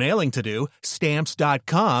lot of mailing to do,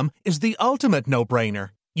 Stamps.com is the ultimate no-brainer.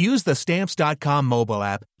 Use the Stamps.com mobile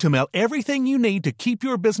app to mail everything you need to keep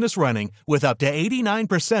your business running with up to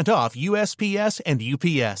 89% off USPS and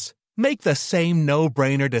UPS. Make the same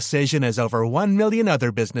no-brainer decision as over 1 million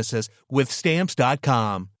other businesses with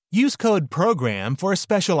Stamps.com. Use code PROGRAM for a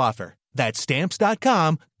special offer. That's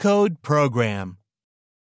Stamps.com, code PROGRAM.